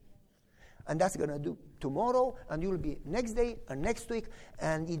 And that's going to do tomorrow, and you'll be next day and next week,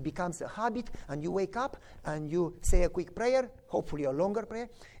 and it becomes a habit, and you wake up, and you say a quick prayer, hopefully a longer prayer,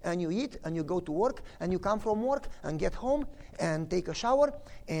 and you eat, and you go to work, and you come from work, and get home, and take a shower,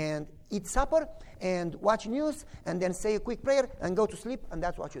 and eat supper, and watch news, and then say a quick prayer, and go to sleep, and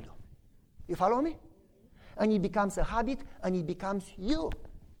that's what you do. You follow me? And it becomes a habit, and it becomes you.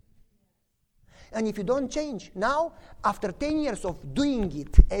 And if you don't change now, after 10 years of doing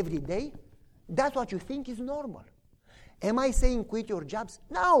it every day, that's what you think is normal. Am I saying quit your jobs?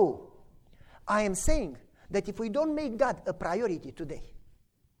 No. I am saying that if we don't make God a priority today,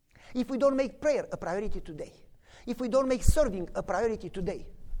 if we don't make prayer a priority today, if we don't make serving a priority today,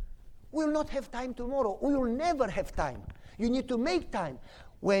 we will not have time tomorrow. We will never have time. You need to make time.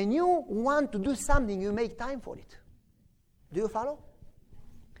 When you want to do something, you make time for it. Do you follow?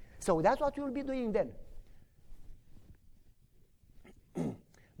 So that's what you will be doing then.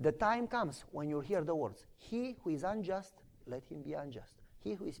 The time comes when you'll hear the words, "He who is unjust, let him be unjust.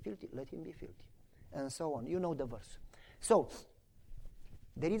 He who is filthy, let him be filthy." And so on. You know the verse. So,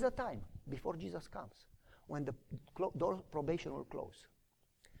 There is a time before Jesus comes when the door of probation will close.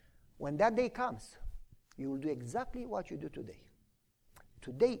 When that day comes, you will do exactly what you do today.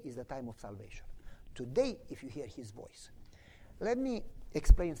 Today is the time of salvation. Today, if you hear his voice. Let me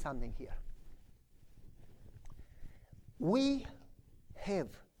explain something here. We have,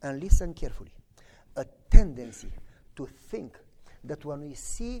 and listen carefully, a tendency to think that when we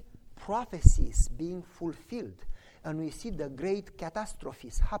see prophecies being fulfilled, and we see the great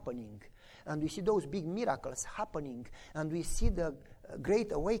catastrophes happening, and we see those big miracles happening, and we see the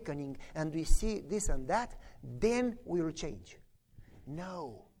great awakening, and we see this and that, then we will change.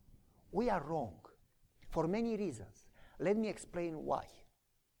 No, we are wrong for many reasons. Let me explain why.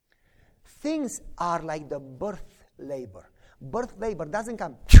 Things are like the birth labor. Birth labor doesn't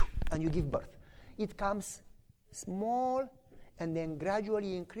come and you give birth. It comes small and then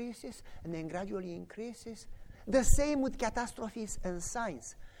gradually increases and then gradually increases. The same with catastrophes and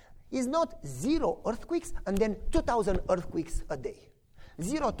signs. It's not 0 earthquakes and then 2,000 earthquakes a day.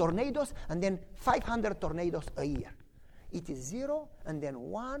 0 tornadoes and then 500 tornadoes a year. It is 0 and then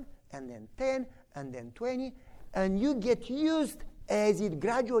 1 and then 10 and then 20, and you get used as it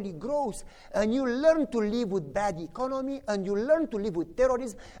gradually grows, and you learn to live with bad economy, and you learn to live with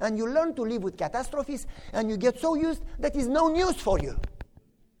terrorism, and you learn to live with catastrophes, and you get so used that is no news for you.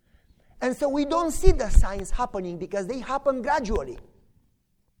 And so we don't see the signs happening because they happen gradually.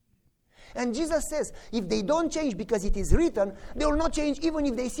 And Jesus says, if they don't change because it is written, they will not change even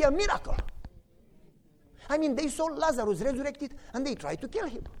if they see a miracle. I mean, they saw Lazarus resurrected and they tried to kill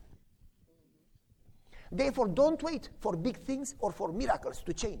him. Therefore, don't wait for big things or for miracles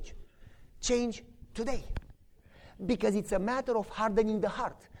to change. Change today. Because it's a matter of hardening the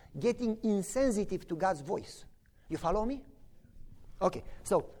heart, getting insensitive to God's voice. You follow me? Okay,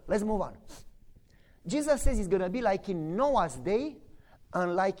 so let's move on. Jesus says it's going to be like in Noah's day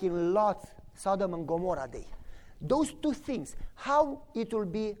and like in Lot's Sodom and Gomorrah day. Those two things, how it will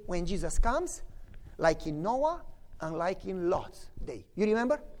be when Jesus comes, like in Noah and like in Lot's day. You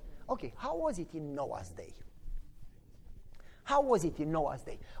remember? Okay, how was it in Noah's day? How was it in Noah's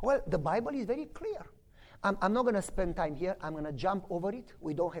day? Well, the Bible is very clear. I'm not going to spend time here. I'm going to jump over it.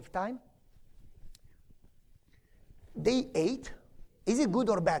 We don't have time. They ate. Is it good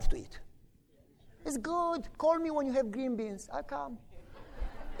or bad to eat? It's good. Call me when you have green beans. I'll come.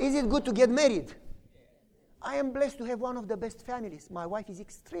 Is it good to get married? I am blessed to have one of the best families. My wife is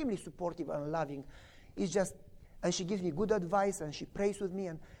extremely supportive and loving. It's just, and she gives me good advice and she prays with me,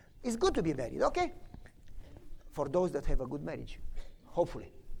 and it's good to be married, okay? For those that have a good marriage,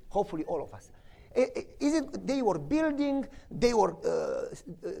 hopefully all of us. Is it they were building, they were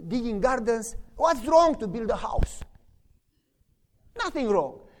digging gardens? What's wrong to build a house? Nothing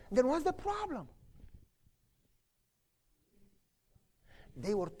wrong. Then what's the problem?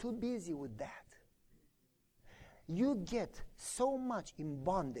 They were too busy with that. You get so much in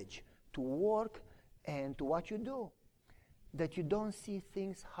bondage to work and to what you do that you don't see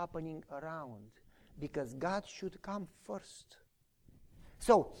things happening around, because God should come first.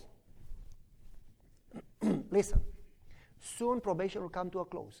 So, listen, soon probation will come to a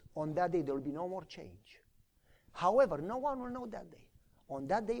close. On that day, there will be no more change. However, no one will know that day. On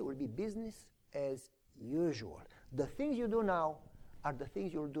that day, it will be business as usual. The things you do now are the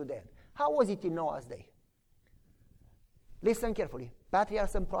things you will do then. How was it in Noah's day? Listen carefully.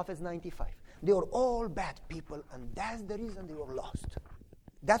 Patriarchs and Prophets 95. They were all bad people, and that's the reason they were lost.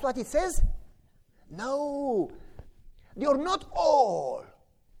 That's what it says? No. They are not all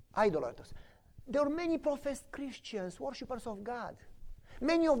idolaters. There are many professed Christians, worshippers of God.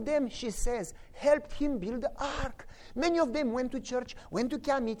 Many of them, she says, helped him build the ark. Many of them went to church, went to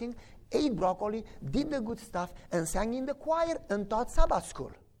camp meeting, ate broccoli, did the good stuff, and sang in the choir and taught Sabbath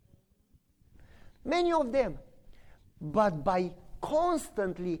school. Many of them. But by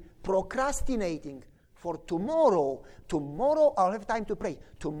constantly procrastinating for tomorrow I'll have time to pray.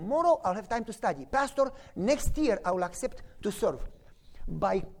 Tomorrow I'll have time to study. Pastor, next year I will accept to serve.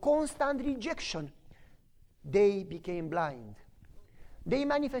 By constant rejection, they became blind. They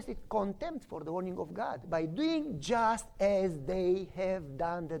manifested contempt for the warning of God by doing just as they have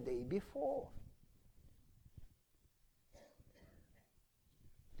done the day before.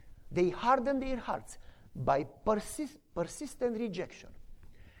 They hardened their hearts by persistent rejection.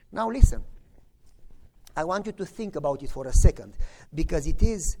 Now listen, I want you to think about it for a second, because it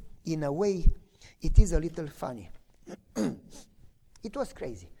is, in a way, it is a little funny. It was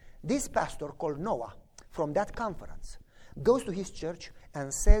crazy. This pastor called Noah from that conference goes to his church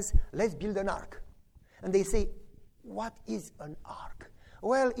and says, let's build an ark. And they say, what is an ark?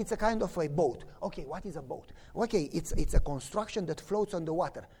 Well, it's a kind of a boat. Okay, what is a boat? Okay, it's a construction that floats on the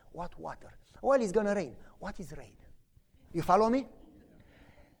water. What water? Well, it's going to rain. What is rain? You follow me?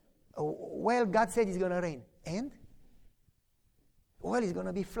 Well, God said it's going to rain. And? Well, it's going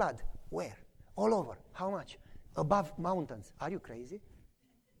to be flood. Where? All over. How much? Above mountains. Are you crazy?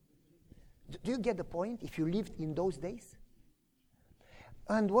 Do you get the point? If you lived in those days?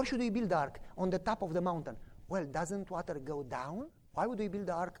 And where should we build the ark? On the top of the mountain. Well, doesn't water go down? Why would we build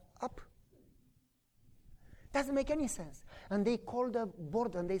the ark up? Doesn't make any sense. And they call the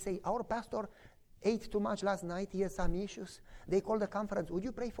board and they say, our pastor ate too much last night. He has some issues. They call the conference. Would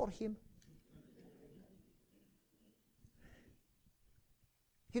you pray for him?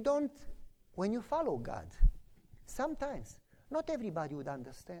 You don't, when you follow God, sometimes, not everybody would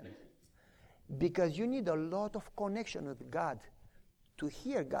understand. Because you need a lot of connection with God to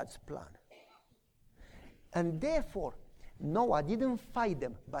hear God's plan. And therefore, Noah didn't fight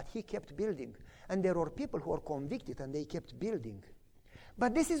them, but he kept building. And there were people who were convicted and they kept building.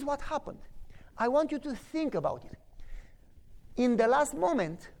 But this is what happened. I want you to think about it. In the last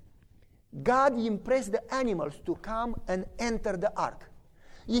moment, God impressed the animals to come and enter the ark.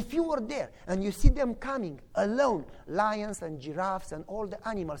 If you were there and you see them coming alone, lions and giraffes and all the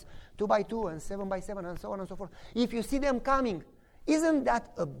animals, 2 by 2 and 7 by 7 and so on and so forth, if you see them coming, isn't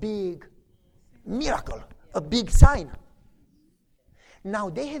that a big miracle, a big sign? Now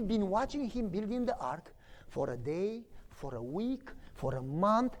they have been watching him building the ark for a day, for a week, for a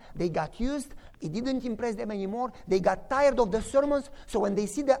month. They got used. It didn't impress them anymore. They got tired of the sermons. So when they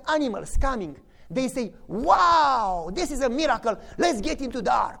see the animals coming, they say, wow, this is a miracle. Let's get into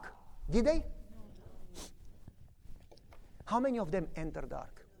the ark. Did they? How many of them entered the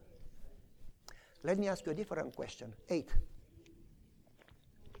ark? Let me ask you a different question. 8.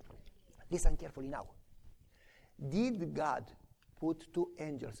 Listen carefully now. Did God put 2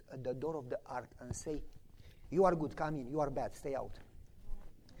 angels at the door of the ark and say, you are good, come in. You are bad, stay out?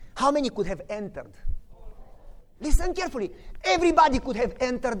 How many could have entered? Listen carefully. Everybody could have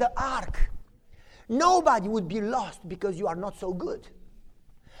entered the ark. Nobody would be lost because you are not so good,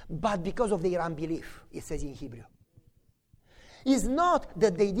 but because of their unbelief, it says in Hebrew. It's not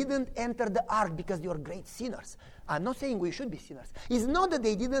that they didn't enter the ark because they were great sinners. I'm not saying we should be sinners. It's not that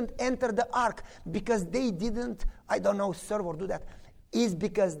they didn't enter the ark because they didn't, serve or do that. It's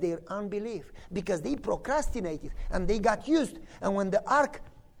because their unbelief, because they procrastinated and they got used. And when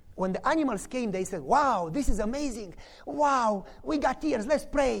the animals came, they said, wow, this is amazing. Wow, we got tears, let's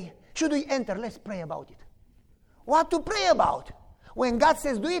pray. Should we enter? Let's pray about it. What to pray about? When God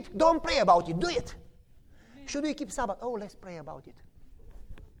says do it, don't pray about it. Do it. Should we keep Sabbath? Oh, let's pray about it.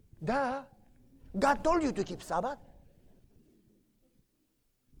 Duh. God told you to keep Sabbath.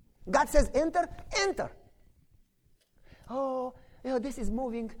 God says enter, enter. Oh, this is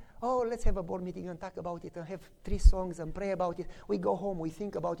moving. Oh, let's have a board meeting and talk about it and have 3 songs and pray about it. We go home, we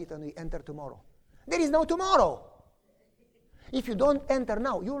think about it, and we enter tomorrow. There is no tomorrow. If you don't enter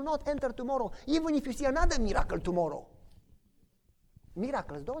now, you will not enter tomorrow, even if you see another miracle tomorrow.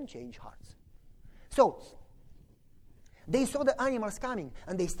 Miracles don't change hearts. So, they saw the animals coming,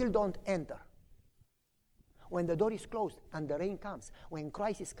 and they still don't enter. When the door is closed and the rain comes, when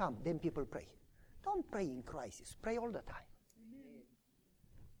crisis comes, then people pray. Don't pray in crisis. Pray all the time.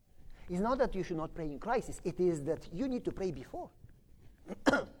 It's not that you should not pray in crisis. It is that you need to pray before.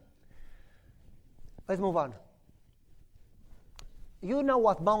 Let's move on. You know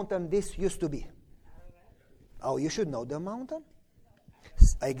what mountain this used to be? Oh, you should know the mountain?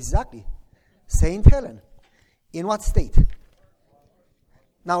 Exactly. St. Helens. In what state?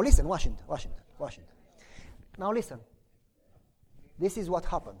 Now listen, Washington. Now listen. This is what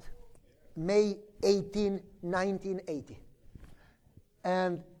happened. May 18, 1980.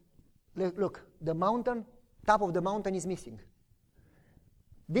 And look, the mountain, top of the mountain is missing.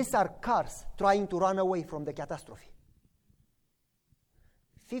 These are cars trying to run away from the catastrophe.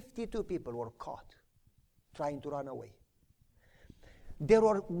 52 people were caught trying to run away. There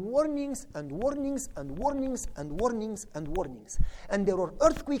were warnings and warnings and warnings and warnings and warnings. And there were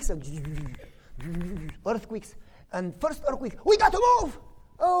earthquakes and earthquakes. And first earthquake, we got to move!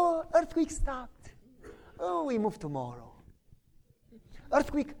 Oh, earthquake stopped. Oh, we move tomorrow.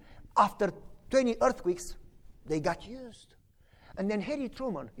 Earthquake, after 20 earthquakes, they got used. And then Harry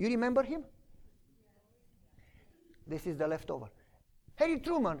Truman, you remember him? This is the leftover. Harry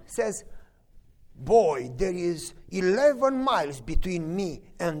Truman says, boy, there is 11 miles between me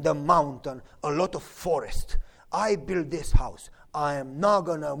and the mountain, a lot of forest. I built this house. I am not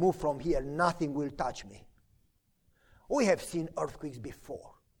going to move from here. Nothing will touch me. We have seen earthquakes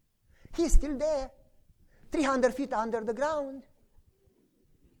before. He's still there, 300 feet under the ground.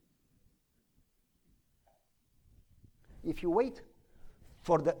 If you wait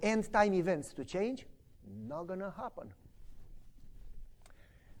for the end time events to change, not going to happen.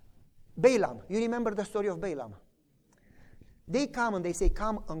 Balaam, you remember the story of Balaam? They come and they say,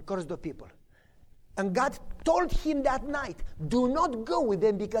 come and curse the people. And God told him that night, do not go with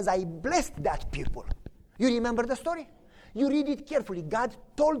them because I blessed that people. You remember the story? You read it carefully. God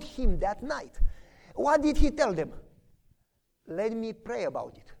told him that night. What did he tell them? Let me pray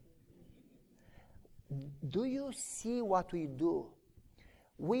about it. Do you see what we do?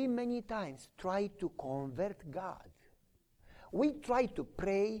 We many times try to convert God. We try to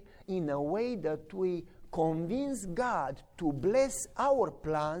pray in a way that we convince God to bless our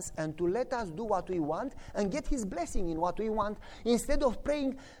plans and to let us do what we want and get His blessing in what we want, instead of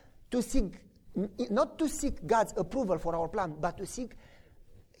praying to seek, not to seek God's approval for our plan, but to seek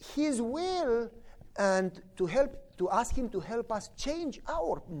His will and to ask Him to help us change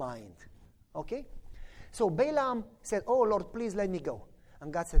our mind. Okay? So Balaam said, oh Lord, please let me go.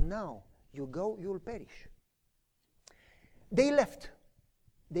 And God said, no, you go, you will perish. They left.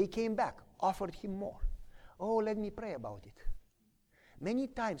 They came back, offered him more. Oh, let me pray about it. Many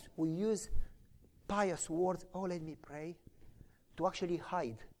times we use pious words, oh, let me pray, to actually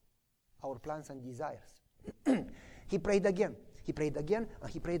hide our plans and desires. He prayed again. He prayed again, and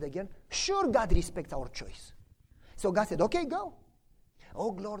he prayed again. Sure, God respects our choice. So God said, okay, go.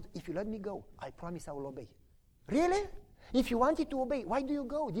 Oh, Lord, if you let me go, I promise I will obey. Really? If you wanted to obey, why do you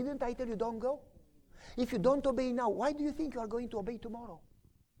go? Didn't I tell you don't go? If you don't obey now, why do you think you are going to obey tomorrow?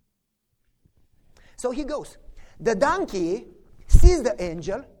 So he goes. The donkey sees the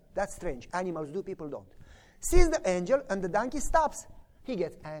angel. That's strange. Animals do, people don't. Sees the angel, and the donkey stops. He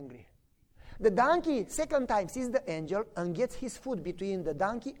gets angry. The donkey, second time, sees the angel and gets his foot between the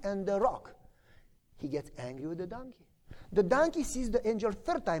donkey and the rock. He gets angry with the donkey. The donkey sees the angel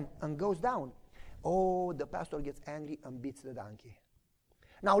third time and goes down. Oh, the pastor gets angry and beats the donkey.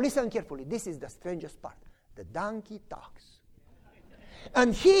 Now listen carefully. This is the strangest part. The donkey talks.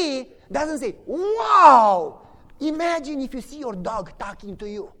 And he doesn't say, wow! Imagine if you see your dog talking to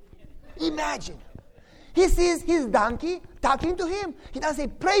you. Imagine. He sees his donkey talking to him. He doesn't say,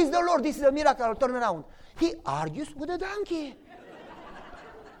 praise the Lord, this is a miracle, turn around. He argues with the donkey.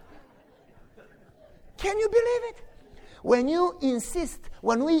 Can you believe it? When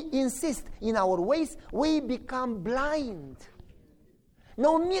we insist in our ways, we become blind.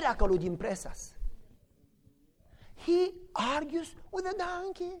 No miracle would impress us. He argues with the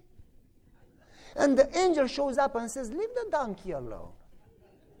donkey. And the angel shows up and says, leave the donkey alone.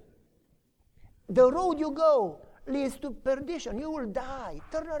 The road you go leads to perdition. You will die.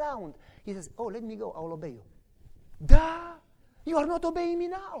 Turn around. He says, oh, let me go. I will obey you. Duh! You are not obeying me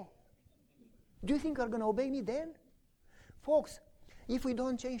now. Do you think you are going to obey me then? Folks, if we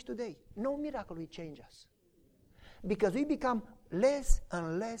don't change today, no miracle will change us. Because we become less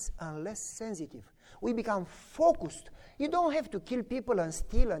and less and less sensitive. We become focused. You don't have to kill people and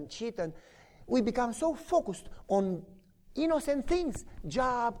steal and cheat. And we become so focused on innocent things,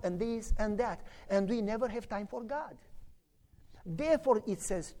 job and this and that. And we never have time for God. Therefore, it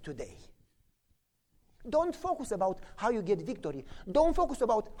says today. Don't focus about how you get victory. Don't focus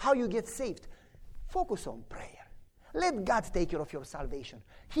about how you get saved. Focus on prayer. Let God take care of your salvation.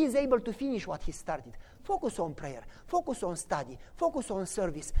 He is able to finish what He started. Focus on prayer. Focus on study. Focus on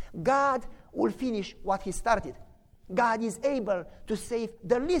service. God will finish what He started. God is able to save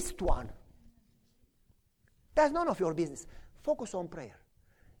the least one. That's none of your business. Focus on prayer.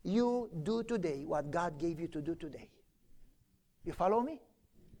 You do today what God gave you to do today. You follow me?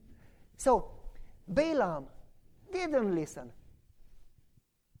 So, Balaam didn't listen.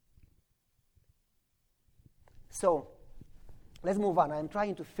 So, let's move on. I'm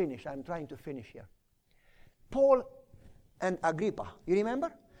trying to finish here. Paul and Agrippa, you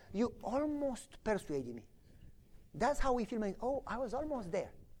remember? You almost persuaded me. That's how we feel. Oh, I was almost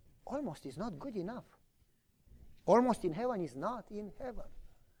there. Almost is not good enough. Almost in heaven is not in heaven.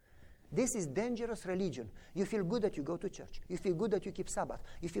 This is dangerous religion. You feel good that you go to church. You feel good that you keep Sabbath.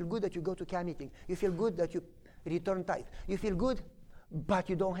 You feel good that you go to camp meeting. You feel good that you return tithe. You feel good, but if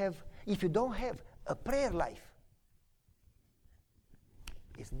you don't have a prayer life,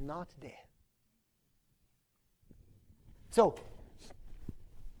 it's not there. So,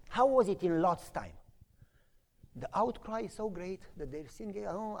 how was it in Lot's time? The outcry is so great that they're saying,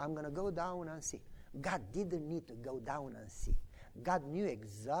 oh, I'm going to go down and see. God didn't need to go down and see. God knew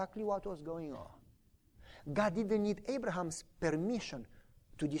exactly what was going on. God didn't need Abraham's permission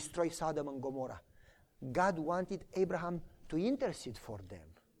to destroy Sodom and Gomorrah. God wanted Abraham to intercede for them.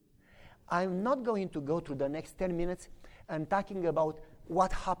 I'm not going to go through the next 10 minutes and talking about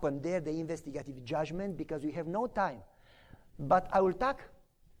what happened there, the investigative judgment, because we have no time. But I will talk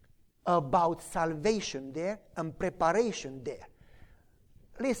about salvation there and preparation there.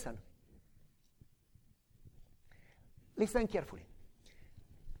 Listen. Listen carefully.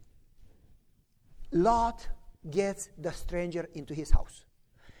 Lot gets the stranger into his house.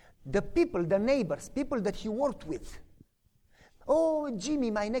 The people, the neighbors, people that he worked with. Oh, Jimmy,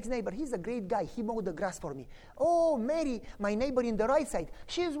 my next neighbor, he's a great guy. He mowed the grass for me. Oh, Mary, my neighbor in the right side,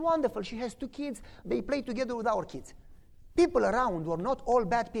 she is wonderful. She has 2 kids. They play together with our kids. People around were not all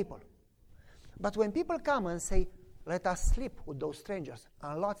bad people. But when people come and say, let us sleep with those strangers,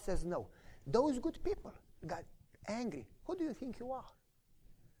 and Lot says no, those good people got angry. Who do you think you are?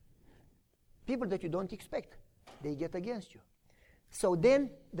 People that you don't expect, they get against you. So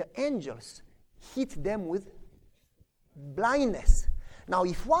then the angels hit them with blindness. Now,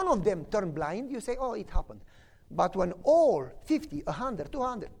 if one of them turned blind, you say, oh, it happened. But when all 50, 100,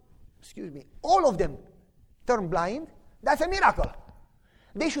 200, all of them turn blind, that's a miracle.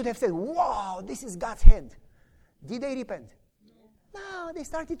 They should have said, wow, this is God's hand. Did they repent? No, they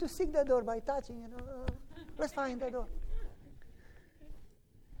started to seek the door by touching, let's find the door.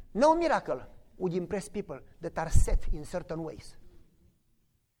 No miracle would impress people that are set in certain ways.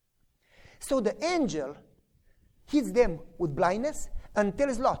 So the angel hits them with blindness and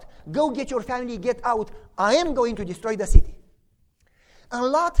tells Lot, go get your family, get out. I am going to destroy the city. And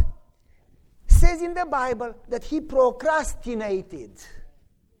Lot says in the Bible that he procrastinated.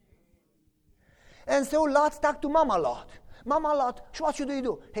 And so Lot talked to Mama Lot. Mama Lot, what should we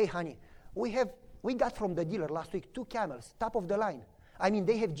do? Hey, honey, we got from the dealer last week 2 camels, top of the line. I mean,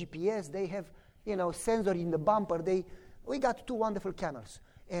 they have GPS, they have, sensor in the bumper. We got 2 wonderful camels.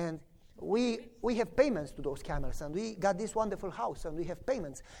 And we have payments to those camels, and we got this wonderful house, and we have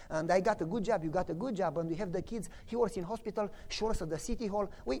payments, and I got a good job, you got a good job, and we have the kids. He works in hospital, she works at the city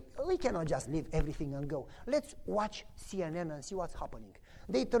hall. We cannot just leave everything and go. Let's watch CNN and see what's happening.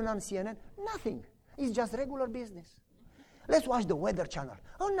 They turn on CNN, nothing. It's just regular business. Let's watch the Weather Channel.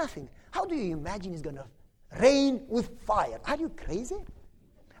 Oh, nothing. How do you imagine it's going to rain with fire? Are you crazy?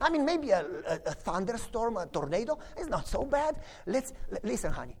 I mean, maybe a thunderstorm, a tornado. It's not so bad.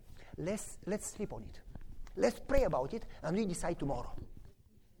 Listen, honey. Let's sleep on it. Let's pray about it, and we decide tomorrow.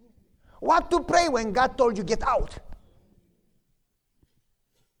 What to pray when God told you get out?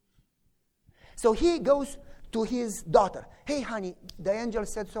 So he goes to his daughter. Hey, honey, the angel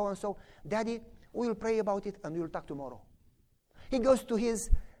said so and so. Daddy, we'll pray about it, and we'll talk tomorrow. He goes to his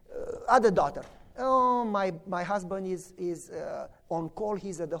other daughter. Oh, my husband is on call.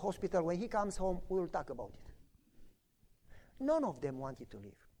 He's at the hospital. When he comes home, we'll talk about it. None of them wanted to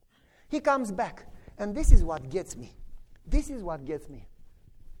leave. He comes back, and this is what gets me. This is what gets me.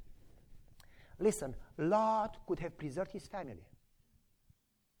 Listen, Lot could have preserved his family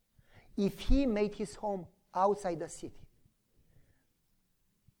if he made his home outside the city.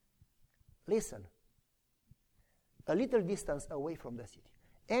 Listen, a little distance away from the city.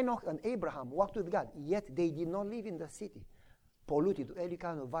 Enoch and Abraham walked with God, yet they did not live in the city, polluted with every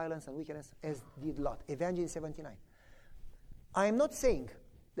kind of violence and wickedness, as did Lot. Evangelist 79. I am not saying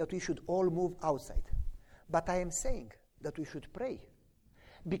that we should all move outside, but I am saying that we should pray.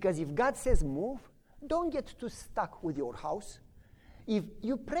 Because if God says move, don't get too stuck with your house. If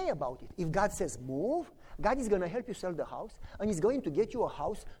you pray about it, if God says move, God is going to help you sell the house, and He's going to get you a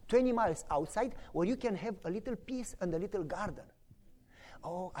house 20 miles outside where you can have a little peace and a little garden.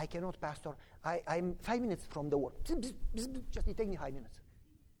 Oh, I cannot, Pastor. I'm 5 minutes from the work. Just take me 5 minutes.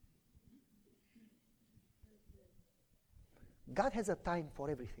 God has a time for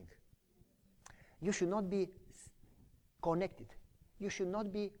everything. You should not be connected. You should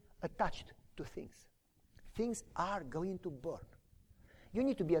not be attached to things. Things are going to burn. You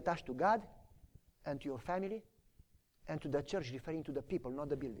need to be attached to God and to your family and to the church, referring to the people, not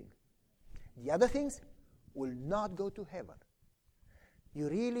the building. The other things will not go to heaven. You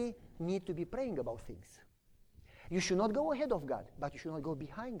really need to be praying about things. You should not go ahead of God, but you should not go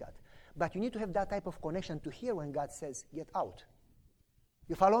behind God. But you need to have that type of connection to hear when God says, get out.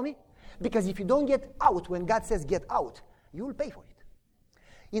 You follow me? Because if you don't get out when God says get out, you will pay for it.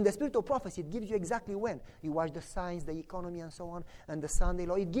 In the spirit of prophecy, it gives you exactly when. You watch the signs, the economy, and so on, and the Sunday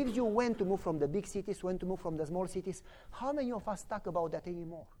law. It gives you when to move from the big cities, when to move from the small cities. How many of us talk about that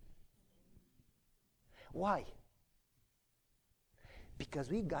anymore? Why? Because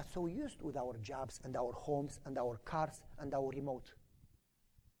we got so used with our jobs and our homes and our cars and our remote.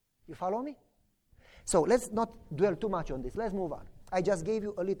 You follow me? So let's not dwell too much on this. Let's move on. I just gave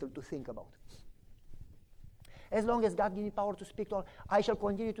you a little to think about. As long as God gives me power to speak to all, I shall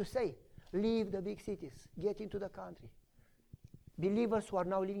continue to say, leave the big cities, get into the country. believers who are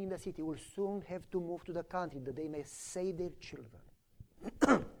now living in the city will soon have to move to the country that they may save their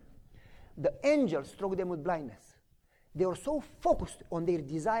children. The angels struck them with blindness. They were so focused on their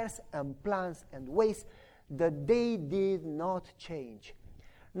desires and plans and ways that they did not change.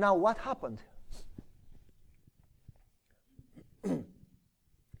 Now, what happened?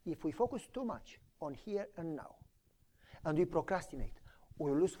 If we focus too much on here and now, and we procrastinate,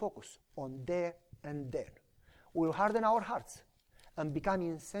 we will lose focus on there and then. We will harden our hearts and become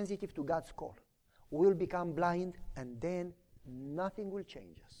insensitive to God's call. We will become blind, and then nothing will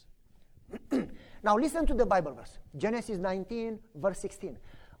change us. Now listen to the Bible verse. Genesis 19, verse 16.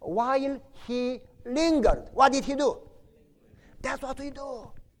 While he lingered, what did he do? That's what we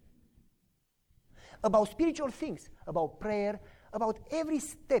do. About spiritual things, about prayer, about every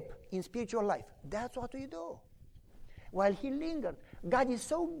step in spiritual life. That's what we do. While he lingered. God is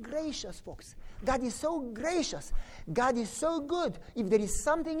so gracious, folks. God is so gracious. God is so good. If there is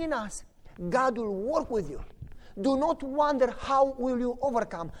something in us, God will work with you. Do not wonder how will you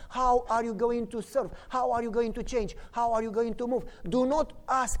overcome. How are you going to serve? How are you going to change? How are you going to move? Do not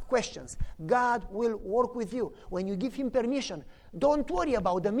ask questions. God will work with you. When you give him permission, don't worry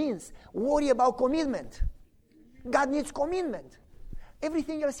about the means. Worry about commitment. God needs commitment.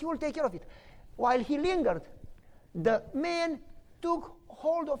 Everything else, he will take care of it. While he lingered, the man took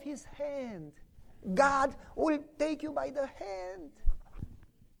hold of his hand. God will take you by the hand.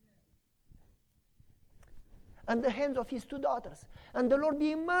 And the hands of his two daughters. And the Lord,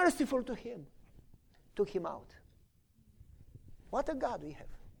 being merciful to him, took him out. What a God we have.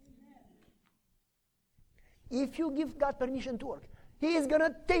 If you give God permission to work, he is going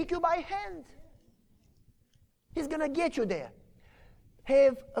to take you by hand. He's going to get you there.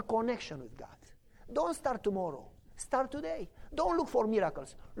 Have a connection with God. Don't start tomorrow. Start today. Don't look for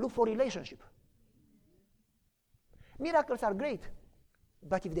miracles. Look for relationship. Miracles are great.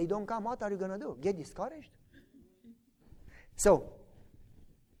 But if they don't come, what are you going to do? Get discouraged? So,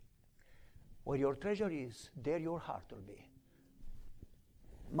 where your treasure is, there your heart will be.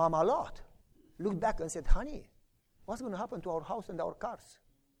 Mama Lot looked back and said, honey, what's going to happen to our house and our cars?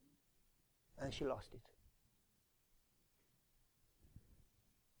 And she lost it.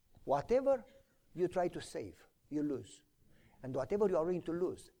 Whatever you try to save, you lose. And whatever you are willing to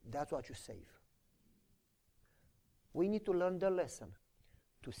lose, that's what you save. We need to learn the lesson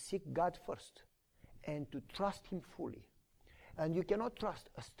to seek God first and to trust him fully. And you cannot trust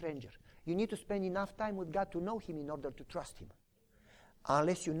a stranger. You need to spend enough time with God to know him in order to trust him.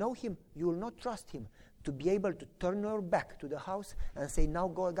 Unless you know him, you will not trust him to be able to turn your back to the house and say, now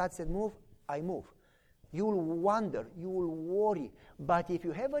God said move, I move. You will wonder, you will worry. But if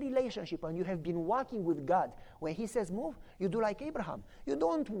you have a relationship and you have been walking with God, when he says move, you do like Abraham. You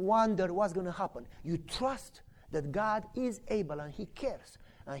don't wonder what's going to happen. You trust that God is able and he cares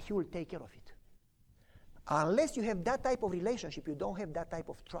and he will take care of it. Unless you have that type of relationship, you don't have that type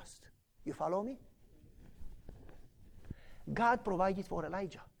of trust. You follow me? God provided for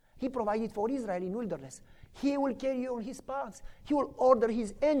Elijah. He provided for Israel in wilderness. He will carry you on his palms. He will order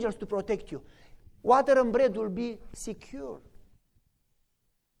his angels to protect you. Water and bread will be secure.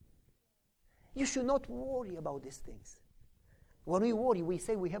 You should not worry about these things. When we worry, we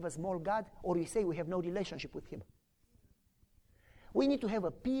say we have a small God, or we say we have no relationship with him. We need to have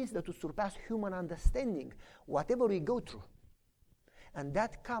a peace that will surpass human understanding, whatever we go through. And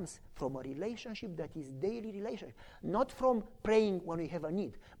that comes from a relationship that is daily relationship. Not from praying when we have a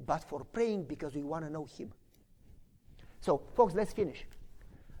need, but for praying because we want to know him. So, folks, let's finish.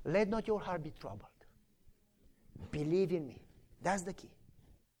 Let not your heart be troubled. Believe in me. That's the key.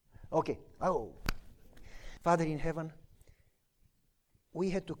 Okay. Father in heaven, we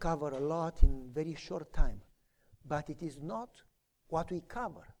had to cover a lot in very short time, but it is not what we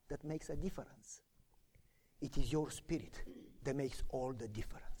cover that makes a difference. It is your spirit that makes all the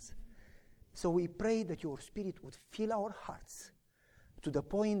difference. So we pray that your spirit would fill our hearts to the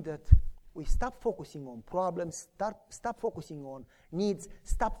point that we stop focusing on problems, stop focusing on needs,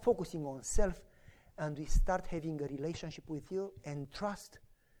 stop focusing on self, and we start having a relationship with you and trust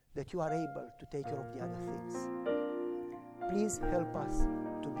that you are able to take care of the other things. Please help us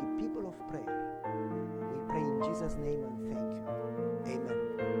to be people of prayer. We pray in Jesus' name and thank you. Amen.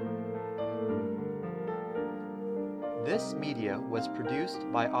 This media was produced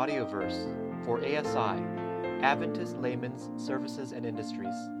by Audioverse for ASI, Adventist Layman's Services and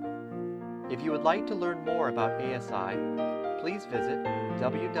Industries. If you would like to learn more about ASI, please visit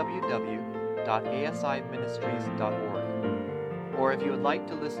www.asiministries.org. Or if you would like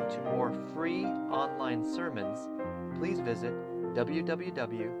to listen to more free online sermons, please visit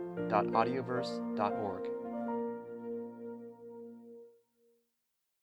www.audioverse.org.